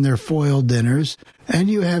putting on their foil dinners, and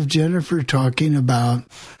you have Jennifer talking about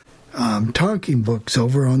talking books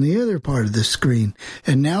over on the other part of the screen.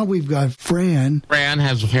 And now we've got Fran. Fran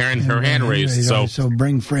has her hand raised. So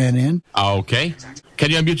bring Fran in. Okay.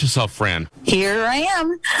 Can you unmute yourself, Fran? Here I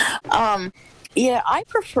am. Yeah,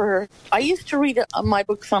 I used to read my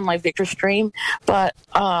books on my Victor Stream, but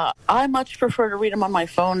I much prefer to read them on my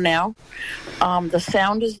phone now.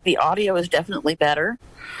 The audio is definitely better.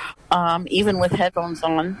 Even with headphones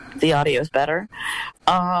on, the audio is better.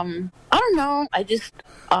 I don't know.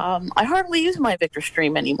 I hardly use my Victor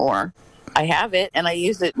Stream anymore. I have it, and I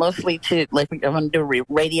use it mostly to, like, if I'm going to do a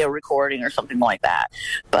radio recording or something like that.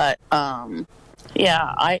 But,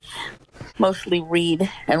 yeah, I mostly read,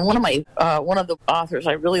 and one of the authors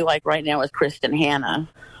I really like right now is Kristen Hanna.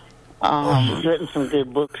 She's written some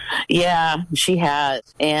good books. Yeah, she has.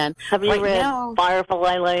 And have you read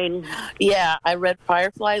Firefly Lane? Yeah, I read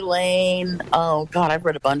Firefly Lane. Oh God, I've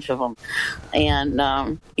read a bunch of them.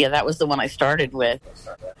 And yeah, that was the one I started with.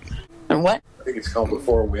 And what? I think it's called The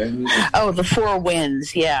Four Winds. Oh, The Four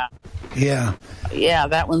Winds. Yeah. Yeah. Yeah,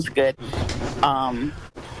 that one's good.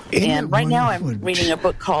 And right now I'm reading a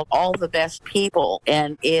book called All the Best People,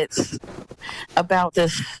 and it's about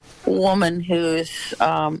this woman whose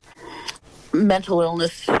mental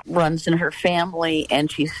illness runs in her family,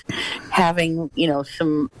 and she's having,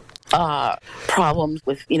 some problems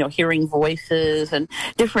with, hearing voices and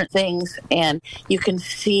different things. And you can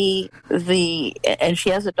see and she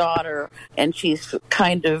has a daughter, and she's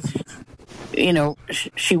kind of,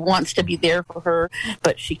 she wants to be there for her,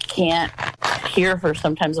 but she can't hear her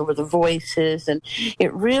sometimes over the voices. And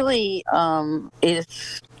it really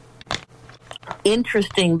is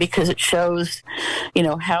interesting because it shows,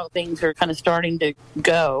 how things are kind of starting to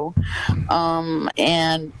go.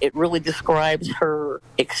 And it really describes her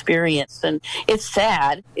experience. And it's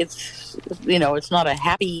sad. It's, it's not a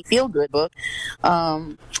happy, feel-good book.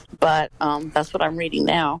 But that's what I'm reading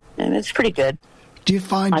now. And it's pretty good. Do you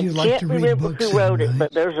find you like to read books? I can't remember who wrote it,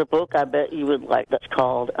 but there's a book I bet you would like that's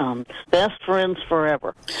called Best Friends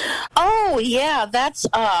Forever. Oh, yeah, that's,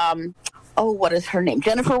 what is her name?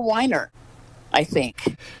 Jennifer Weiner, I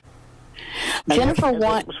think. Jennifer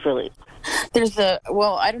Weiner.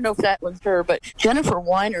 I don't know if that was her, but Jennifer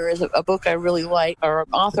Weiner is a book I really like, or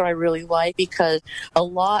an author I really like, because a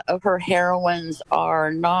lot of her heroines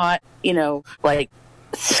are not, like,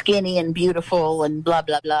 skinny and beautiful and blah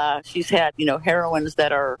blah blah. She's had heroines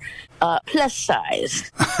that are plus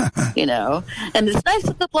size, and it's nice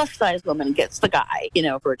that the plus size woman gets the guy,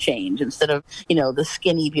 for a change, instead of the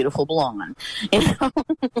skinny beautiful blonde.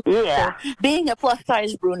 Yeah. So being a plus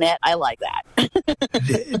size brunette, I like that.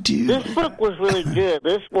 This book was really good.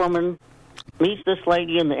 This woman meets this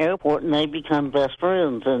lady in the airport, and they become best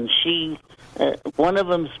friends. And one of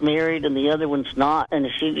them's married and the other one's not, and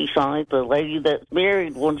she decides the lady that's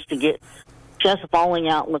married she has a falling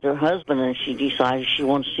out with her husband, and she decides she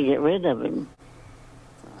wants to get rid of him.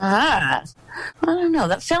 I don't know.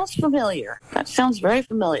 That sounds familiar. That sounds very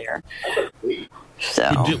familiar.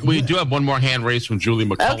 So we do have one more hand raised from Julie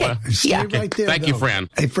McCullough. Okay. Stay right there. Thank you, Fran.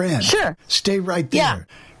 Hey, Fran. Sure. Stay right there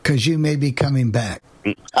because you may be coming back.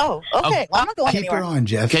 Oh, okay. Well, I'm not going Keep anywhere. her on,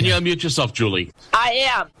 Jeff. Can you unmute yourself, Julie? I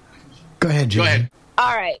am. Go ahead, Julie. Go ahead.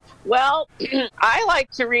 All right. Well, I like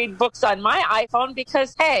to read books on my iPhone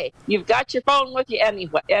because, hey, you've got your phone with you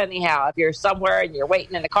anyhow. If you're somewhere and you're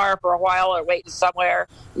waiting in the car for a while or waiting somewhere,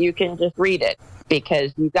 you can just read it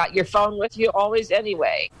because you've got your phone with you always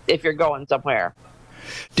anyway if you're going somewhere.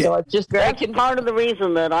 So it's just very That's part of the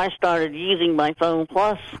reason that I started using my phone.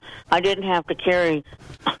 Plus, I didn't have to carry.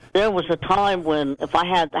 There was a time when if I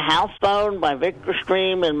had the house phone, my Victor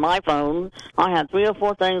Stream, and my phone, I had 3 or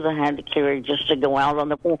 4 things I had to carry just to go out on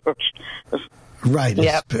the porch. Right.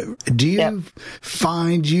 Yep. Do you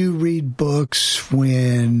find you read books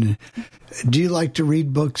when... Do you like to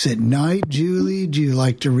read books at night, Julie? Do you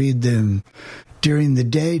like to read them during the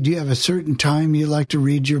day? Do you have a certain time you like to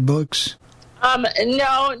read your books?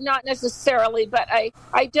 No, not necessarily, but I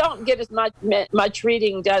don't get as much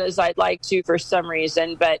reading done as I'd like to for some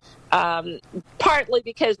reason, but partly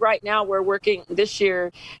because right now this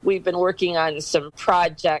year we've been working on some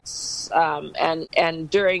projects, and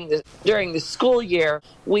during the school year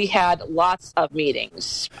we had lots of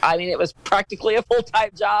meetings. I mean, it was practically a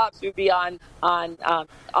full-time job to be on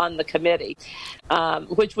the committee,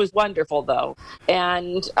 which was wonderful though.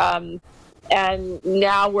 And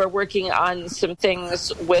now we're working on some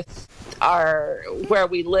things with where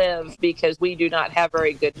we live because we do not have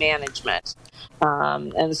very good management.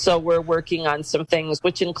 And so we're working on some things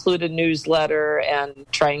which include a newsletter and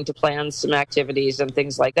trying to plan some activities and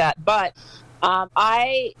things like that. But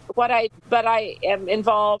I am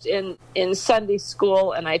involved in Sunday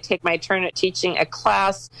school, and I take my turn at teaching a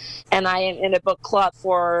class, and I am in a book club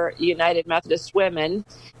for United Methodist Women.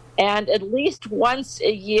 And at least once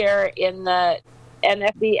a year in the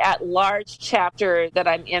NFB at large chapter that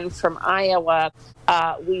I'm in from Iowa,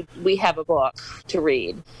 we have a book to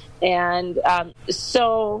read. And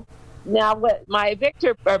so now what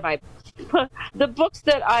the books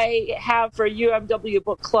that I have for UMW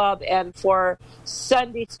Book Club and for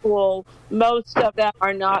Sunday School, most of them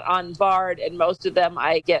are not on Bard, and most of them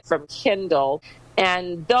I get from Kindle.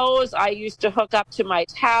 And those I used to hook up to my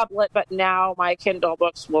tablet, but now my Kindle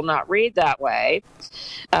books will not read that way,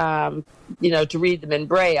 to read them in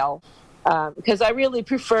Braille, because I really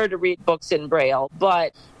prefer to read books in Braille.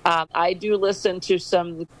 But I do listen to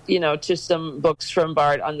some books from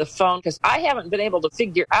Bard on the phone because I haven't been able to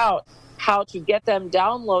figure out how to get them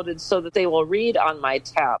downloaded so that they will read on my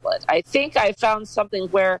tablet. I think I found something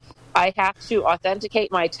where I have to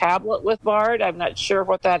authenticate my tablet with Bard. I'm not sure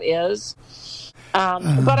what that is.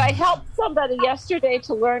 But I helped somebody yesterday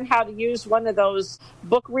to learn how to use one of those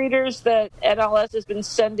book readers that NLS has been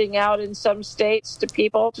sending out in some states to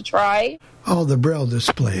people to try. Oh, the Braille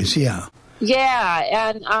displays, yeah.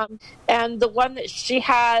 Yeah, and the one that she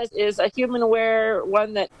has is a HumanWare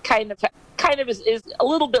one that kind of is a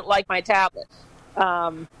little bit like my tablet.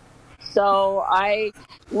 So I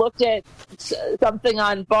looked at something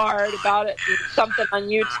on Bard about it, and something on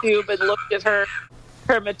YouTube, and looked at her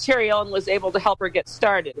material and was able to help her get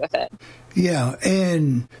started with it. Yeah,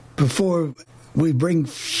 and before we bring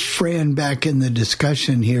Fran back in the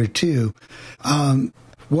discussion here too,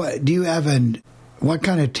 what do you have? What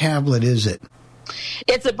kind of tablet is it?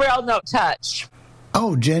 It's a Braille Note Touch.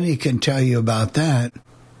 Oh, Jenny can tell you about that.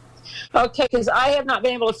 Okay, because I have not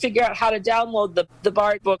been able to figure out how to download the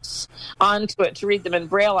Bard books onto it to read them in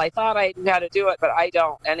Braille. I thought I knew how to do it, but I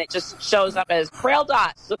don't, and it just shows up as Braille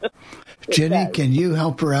dots. Jenny, can you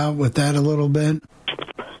help her out with that a little bit?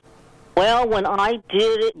 Well, when I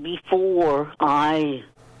did it before, I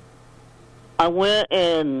went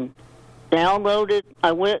and downloaded.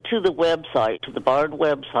 I went to the website, to the Bard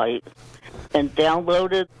website, and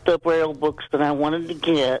downloaded the Braille books that I wanted to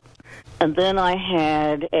get. And then I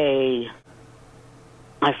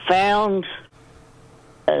found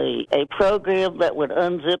a program that would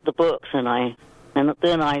unzip the books, and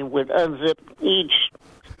then I would unzip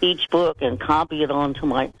each book and copy it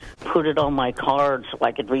put it on my card so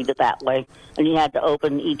I could read it that way. And you had to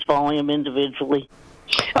open each volume individually.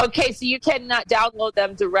 Okay, so you cannot download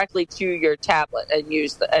them directly to your tablet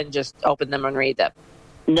and just open them and read them.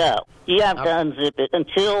 No, you have to unzip it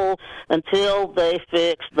until they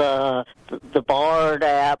fix the Bard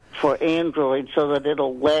app for Android so that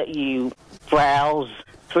it'll let you browse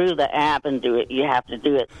through the app and do it. You have to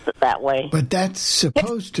do it that way. But that's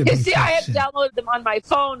supposed to be. See, I had downloaded them on my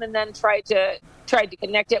phone and then tried to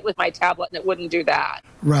connect it with my tablet, and it wouldn't do that.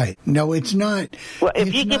 Right. No, it's not. Well,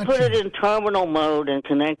 if you could put it in terminal mode and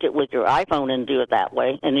connect it with your iPhone and do it that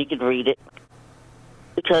way, and you could read it,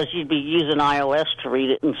 because you'd be using iOS to read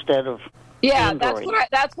it instead of Android.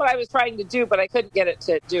 That's what I was trying to do, but I couldn't get it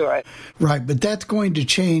to do it. Right, but that's going to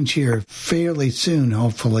change here fairly soon,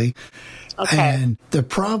 hopefully. Okay. And the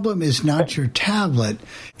problem is not your tablet,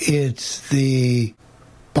 it's the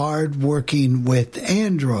Bard working with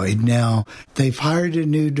Android. Now, they've hired a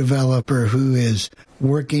new developer who is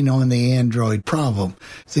working on the Android problem.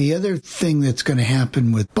 The other thing that's going to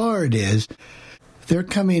happen with Bard is they're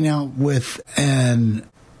coming out with a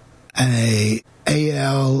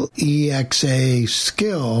ALEXA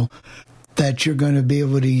skill that you're going to be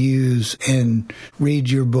able to use and read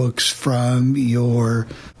your books from your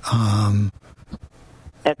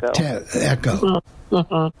Echo.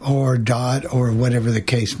 Or Dot, or whatever the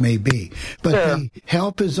case may be. But the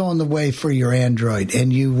help is on the way for your Android,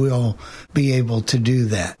 and you will be able to do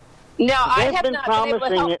that. Now, I They've have been not been able to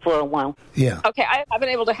promising help. it for a while. Yeah. Okay, I haven't been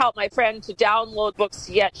able to help my friend to download books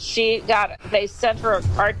yet. They sent her a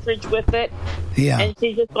cartridge with it. Yeah. And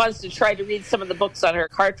she just wants to try to read some of the books on her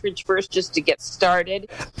cartridge first just to get started.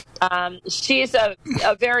 She's a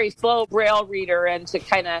very slow Braille reader, and to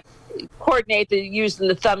kind of coordinate using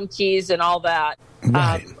the thumb keys and all that.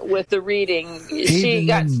 With the reading, she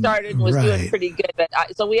got started and was doing pretty good. But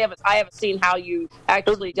so I haven't seen how you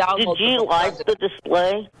actually download. Did you like the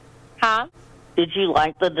display? Huh? Did you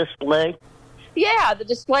like the display? Yeah, the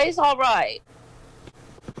display's all right.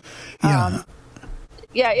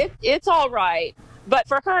 Yeah. It's all right. But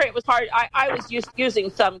for her, it was hard. I was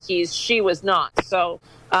using thumb keys. She was not. So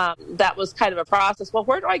that was kind of a process. Well,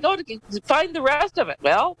 where do I go to find the rest of it?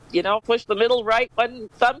 Well, push the middle right one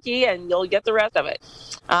thumb key and you'll get the rest of it.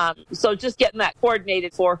 So just getting that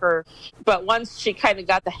coordinated for her. But once she kind of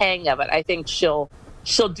got the hang of it, I think she'll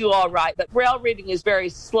do all right. But Braille reading is very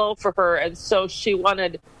slow for her, and so she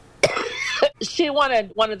wanted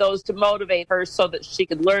one of those to motivate her so that she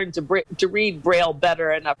could learn to read Braille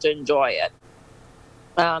better enough to enjoy it.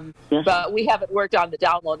 But we haven't worked on the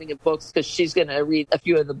downloading of books because she's going to read a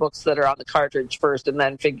few of the books that are on the cartridge first, and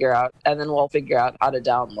then we'll figure out how to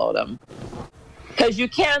download them. Because you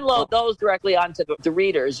can load those directly onto the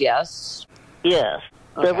readers, yes? Yes.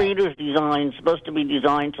 Okay. The reader's supposed to be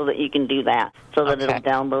designed so that you can do that, so that it'll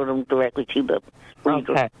download them directly to the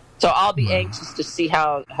reader. Okay. So I'll be anxious to see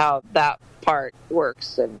how that part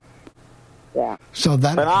works, and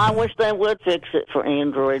But I wish they would fix it for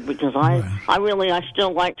Android, because I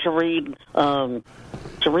still like to read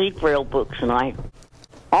Braille books, and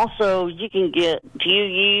also you can get. Do you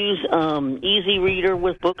use Easy Reader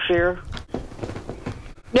with Bookshare?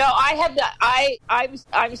 No, I had that.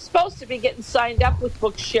 I'm supposed to be getting signed up with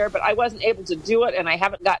Bookshare, but I wasn't able to do it, and I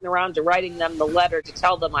haven't gotten around to writing them the letter to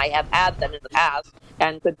tell them I have had them in the past,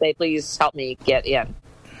 and could they please help me get in?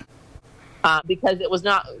 Because it was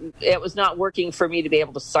not working for me to be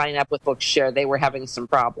able to sign up with Bookshare. They were having some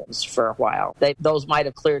problems for a while. Those might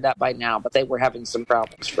have cleared up by now, but they were having some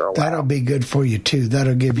problems for a while. That'll be good for you too.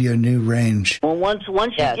 That'll give you a new range. Well, once you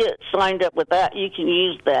get signed up with that, you can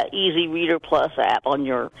use that Easy Reader Plus app on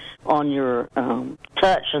your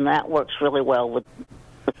touch, and that works really well with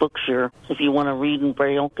Bookshare if you want to read in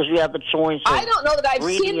Braille, because you have the choice. I don't know that I've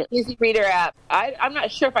seen the Easy Reader app. I'm not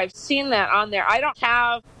sure if I've seen that on there. I don't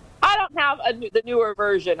have the newer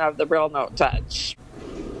version of the Braille Note Touch,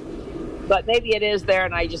 but maybe it is there,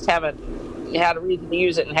 and I just haven't had a reason to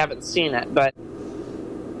use it and haven't seen it. But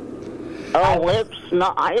it's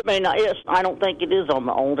not. It may not. I don't think it is on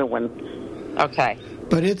the older one. Okay,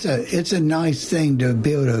 but it's a nice thing to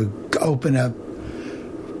be able to open up.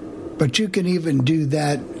 But you can even do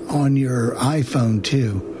that on your iPhone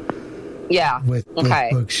too. Yeah, with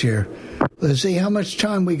Bookshare. Let's see how much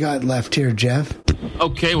time we got left here, Jeff.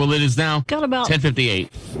 Okay, well, it is now got about 10:58.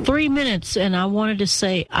 3 minutes, and I wanted to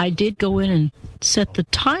say I did go in and set the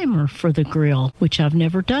timer for the grill, which I've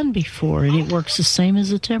never done before, and it works the same as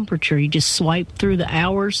the temperature. You just swipe through the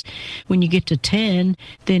hours. When you get to 10,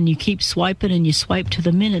 then you keep swiping, and you swipe to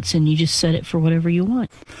the minutes, and you just set it for whatever you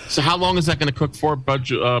want. So how long is that going to cook for,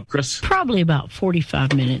 Chris? Probably about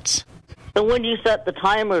 45 minutes. So when you set the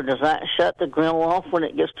timer, does that shut the grill off when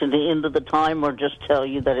it gets to the end of the time, or just tell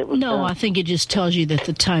you that it was No, done? I think it just tells you that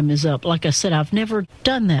the time is up. Like I said, I've never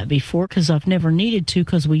done that before because I've never needed to,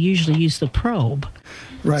 because we usually use the probe.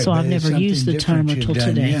 Right, so I've never used the timer till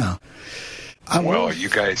today. Yeah. Well, you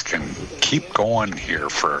guys can keep going here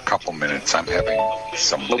for a couple minutes. I'm having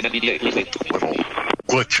some little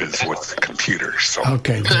glitches with the computer. So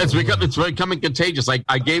Okay. It's becoming contagious. I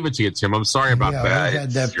gave it to you, Tim. I'm sorry about Yeah, that. I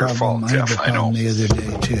had that It's your problem. fault, I had Jeff, the I know. problem the other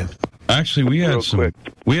day too. Actually, we had some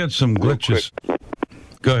glitches.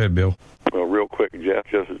 Go ahead, Bill. Well, real quick, Jeff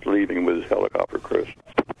just is leaving with his helicopter, Chris.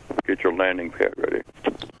 Get your landing pad ready.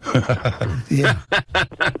 Yeah.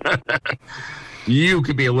 You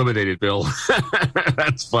could be eliminated, Bill.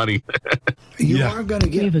 That's funny. You are going to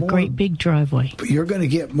We get have a more, great big driveway. you're going to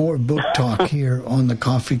get more book talk here on the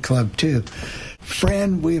Coffee Club too.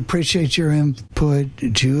 Friend, we appreciate your input.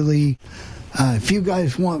 Julie, if you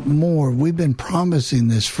guys want more, we've been promising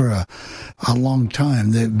this for a long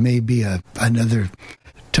time. There may be another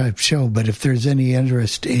type show, but if there's any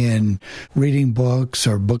interest in reading books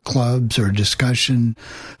or book clubs or discussion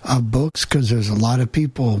of books, because there's a lot of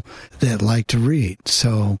people that like to read,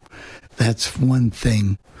 so that's one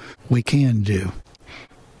thing we can do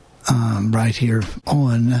right here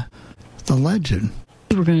on The Legend.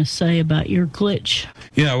 You were going to say about your glitch.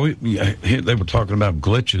 Yeah, they were talking about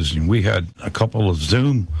glitches, and we had a couple of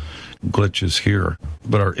Zoom glitches here,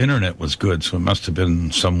 but our internet was good, so it must have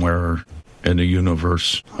been somewhere in the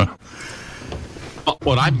universe.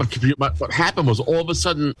 What happened was all of a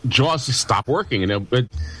sudden JAWS just stopped working, and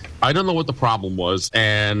I don't know what the problem was,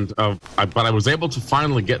 but I was able to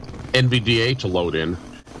finally get NVDA to load in,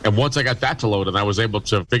 and once I got that to load in, I was able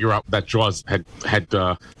to figure out that JAWS had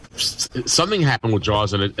something happened with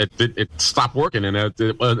JAWS, and it stopped working, and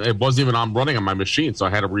it wasn't even running on my machine, so I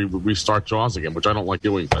had to restart JAWS again, which I don't like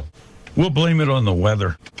doing, but we'll blame it on the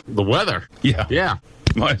weather. The weather? Yeah.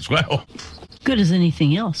 Might as well. Good as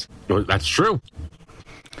anything else. That's true.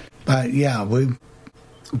 But yeah,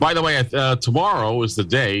 By the way, tomorrow is the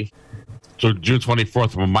day, so June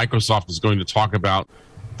 24th, when Microsoft is going to talk about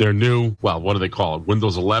their new, what do they call it?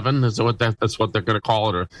 Windows 11? Is that that's what they're going to call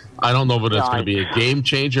it? Or I don't know if it's going to be a game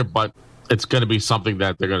changer, but it's going to be something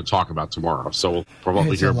that they're going to talk about tomorrow. So we'll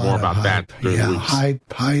probably hear more about that during the week.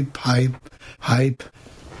 Hype.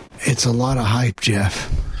 It's a lot of hype,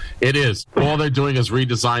 Jeff. It is. All they're doing is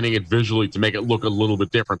redesigning it visually to make it look a little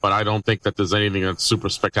bit different, but I don't think that there's anything that's super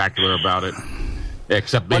spectacular about it,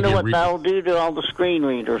 except maybe wonder what that'll do to all the screen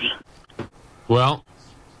readers. Well,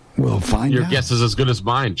 we'll find your out. guess is as good as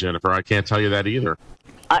mine, Jennifer. I can't tell you that either.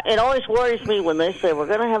 It always worries me when they say we're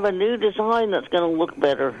going to have a new design that's going to look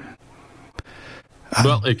better.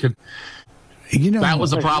 Well, it could. That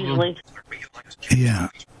was a problem. Yeah.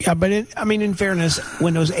 Yeah, but in fairness,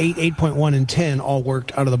 Windows 8, 8.1, and 10 all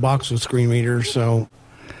worked out of the box with screen readers, so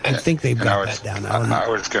I think they've got that down now. I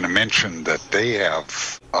was going to mention that they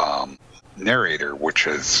have Narrator, which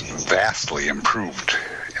has vastly improved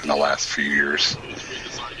in the last few years.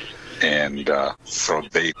 And so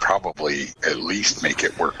they probably at least make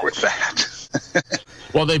it work with that.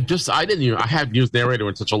 Well, I haven't used Narrator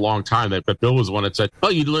in such a long time that Bill was the one that said, "Oh,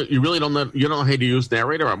 you really don't know how to use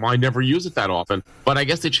Narrator." Well, I never use it that often, but I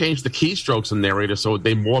guess they changed the keystrokes in Narrator so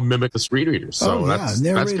they more mimic the screen readers. So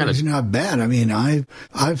Narrator's not bad. I mean,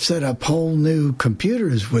 I've set up whole new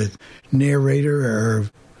computers with Narrator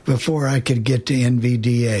before I could get to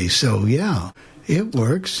NVDA. So yeah, it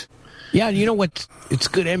works. Yeah, you know what? It's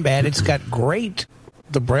good and bad. It's got great.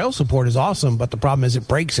 The Braille support is awesome, but the problem is it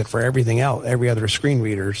breaks it for everything else, every other screen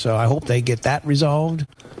reader. So I hope they get that resolved.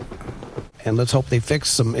 And let's hope they fix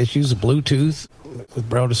some issues. Bluetooth with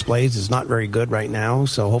Braille displays is not very good right now,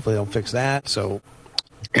 so hopefully they'll fix that. So,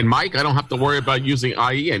 and Mike, I don't have to worry about using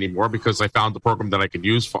IE anymore because I found the program that I could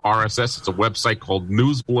use for RSS. It's a website called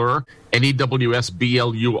Newsblur,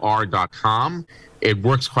 NEWSBLUR.com. It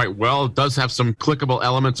works quite well. It does have some clickable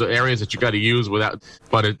elements or areas that you got to use but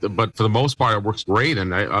for the most part, it works great.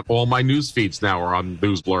 And all my news feeds now are on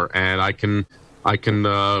Newsblur, and it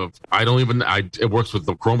works with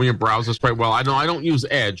the Chromium browsers quite well. I don't use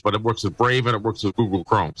Edge, but it works with Brave and it works with Google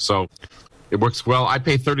Chrome. So it works well. I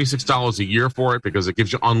pay $36 a year for it because it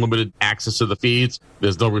gives you unlimited access to the feeds.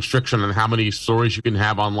 There's no restriction on how many stories you can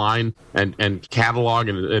have online and catalog,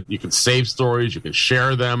 and you can save stories, you can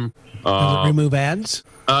share them. Does it remove ads?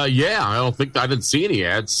 Yeah, I didn't see any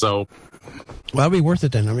ads, so. Well, that'd be worth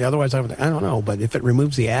it then. I mean, otherwise, I don't know. But if it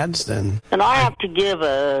removes the ads, then. And I have to give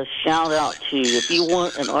a shout out to, if you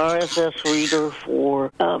want an RSS reader for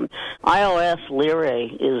iOS, Lyre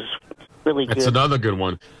is really good. That's another good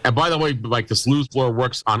one. And by the way, like this Newsblur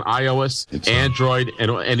works on iOS, Android, and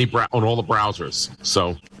on all the browsers.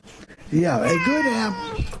 So. Yeah, a good app.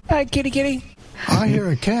 Hi, kitty. I hear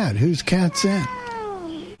a cat. Whose cat's that?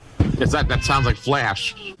 That sounds like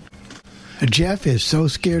Flash. Jeff is so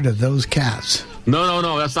scared of those cats.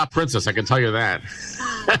 No, that's not Princess. I can tell you that.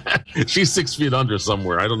 She's 6 feet under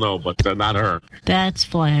somewhere. I don't know, but not her. That's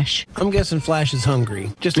Flash. I'm guessing Flash is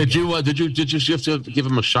hungry. Did you have to give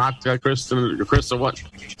him a shot, Chris, or what?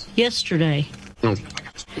 Yesterday. Oh.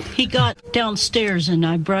 He got downstairs, and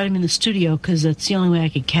I brought him in the studio because that's the only way I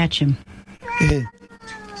could catch him.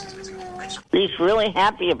 He's really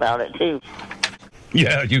happy about it, too.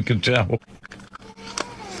 Yeah, you can tell.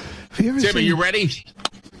 Tim, are you ready?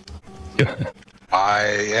 I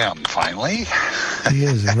am, finally. He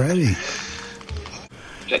is ready.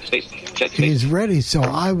 Check space. He's ready, so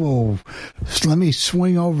let me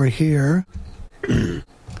swing over here and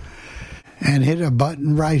hit a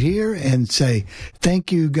button right here and say,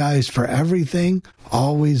 thank you guys for everything.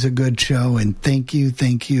 Always a good show, and thank you,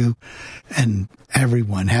 and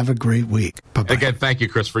everyone. Have a great week. Bye-bye. Again, thank you,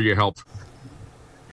 Chris, for your help.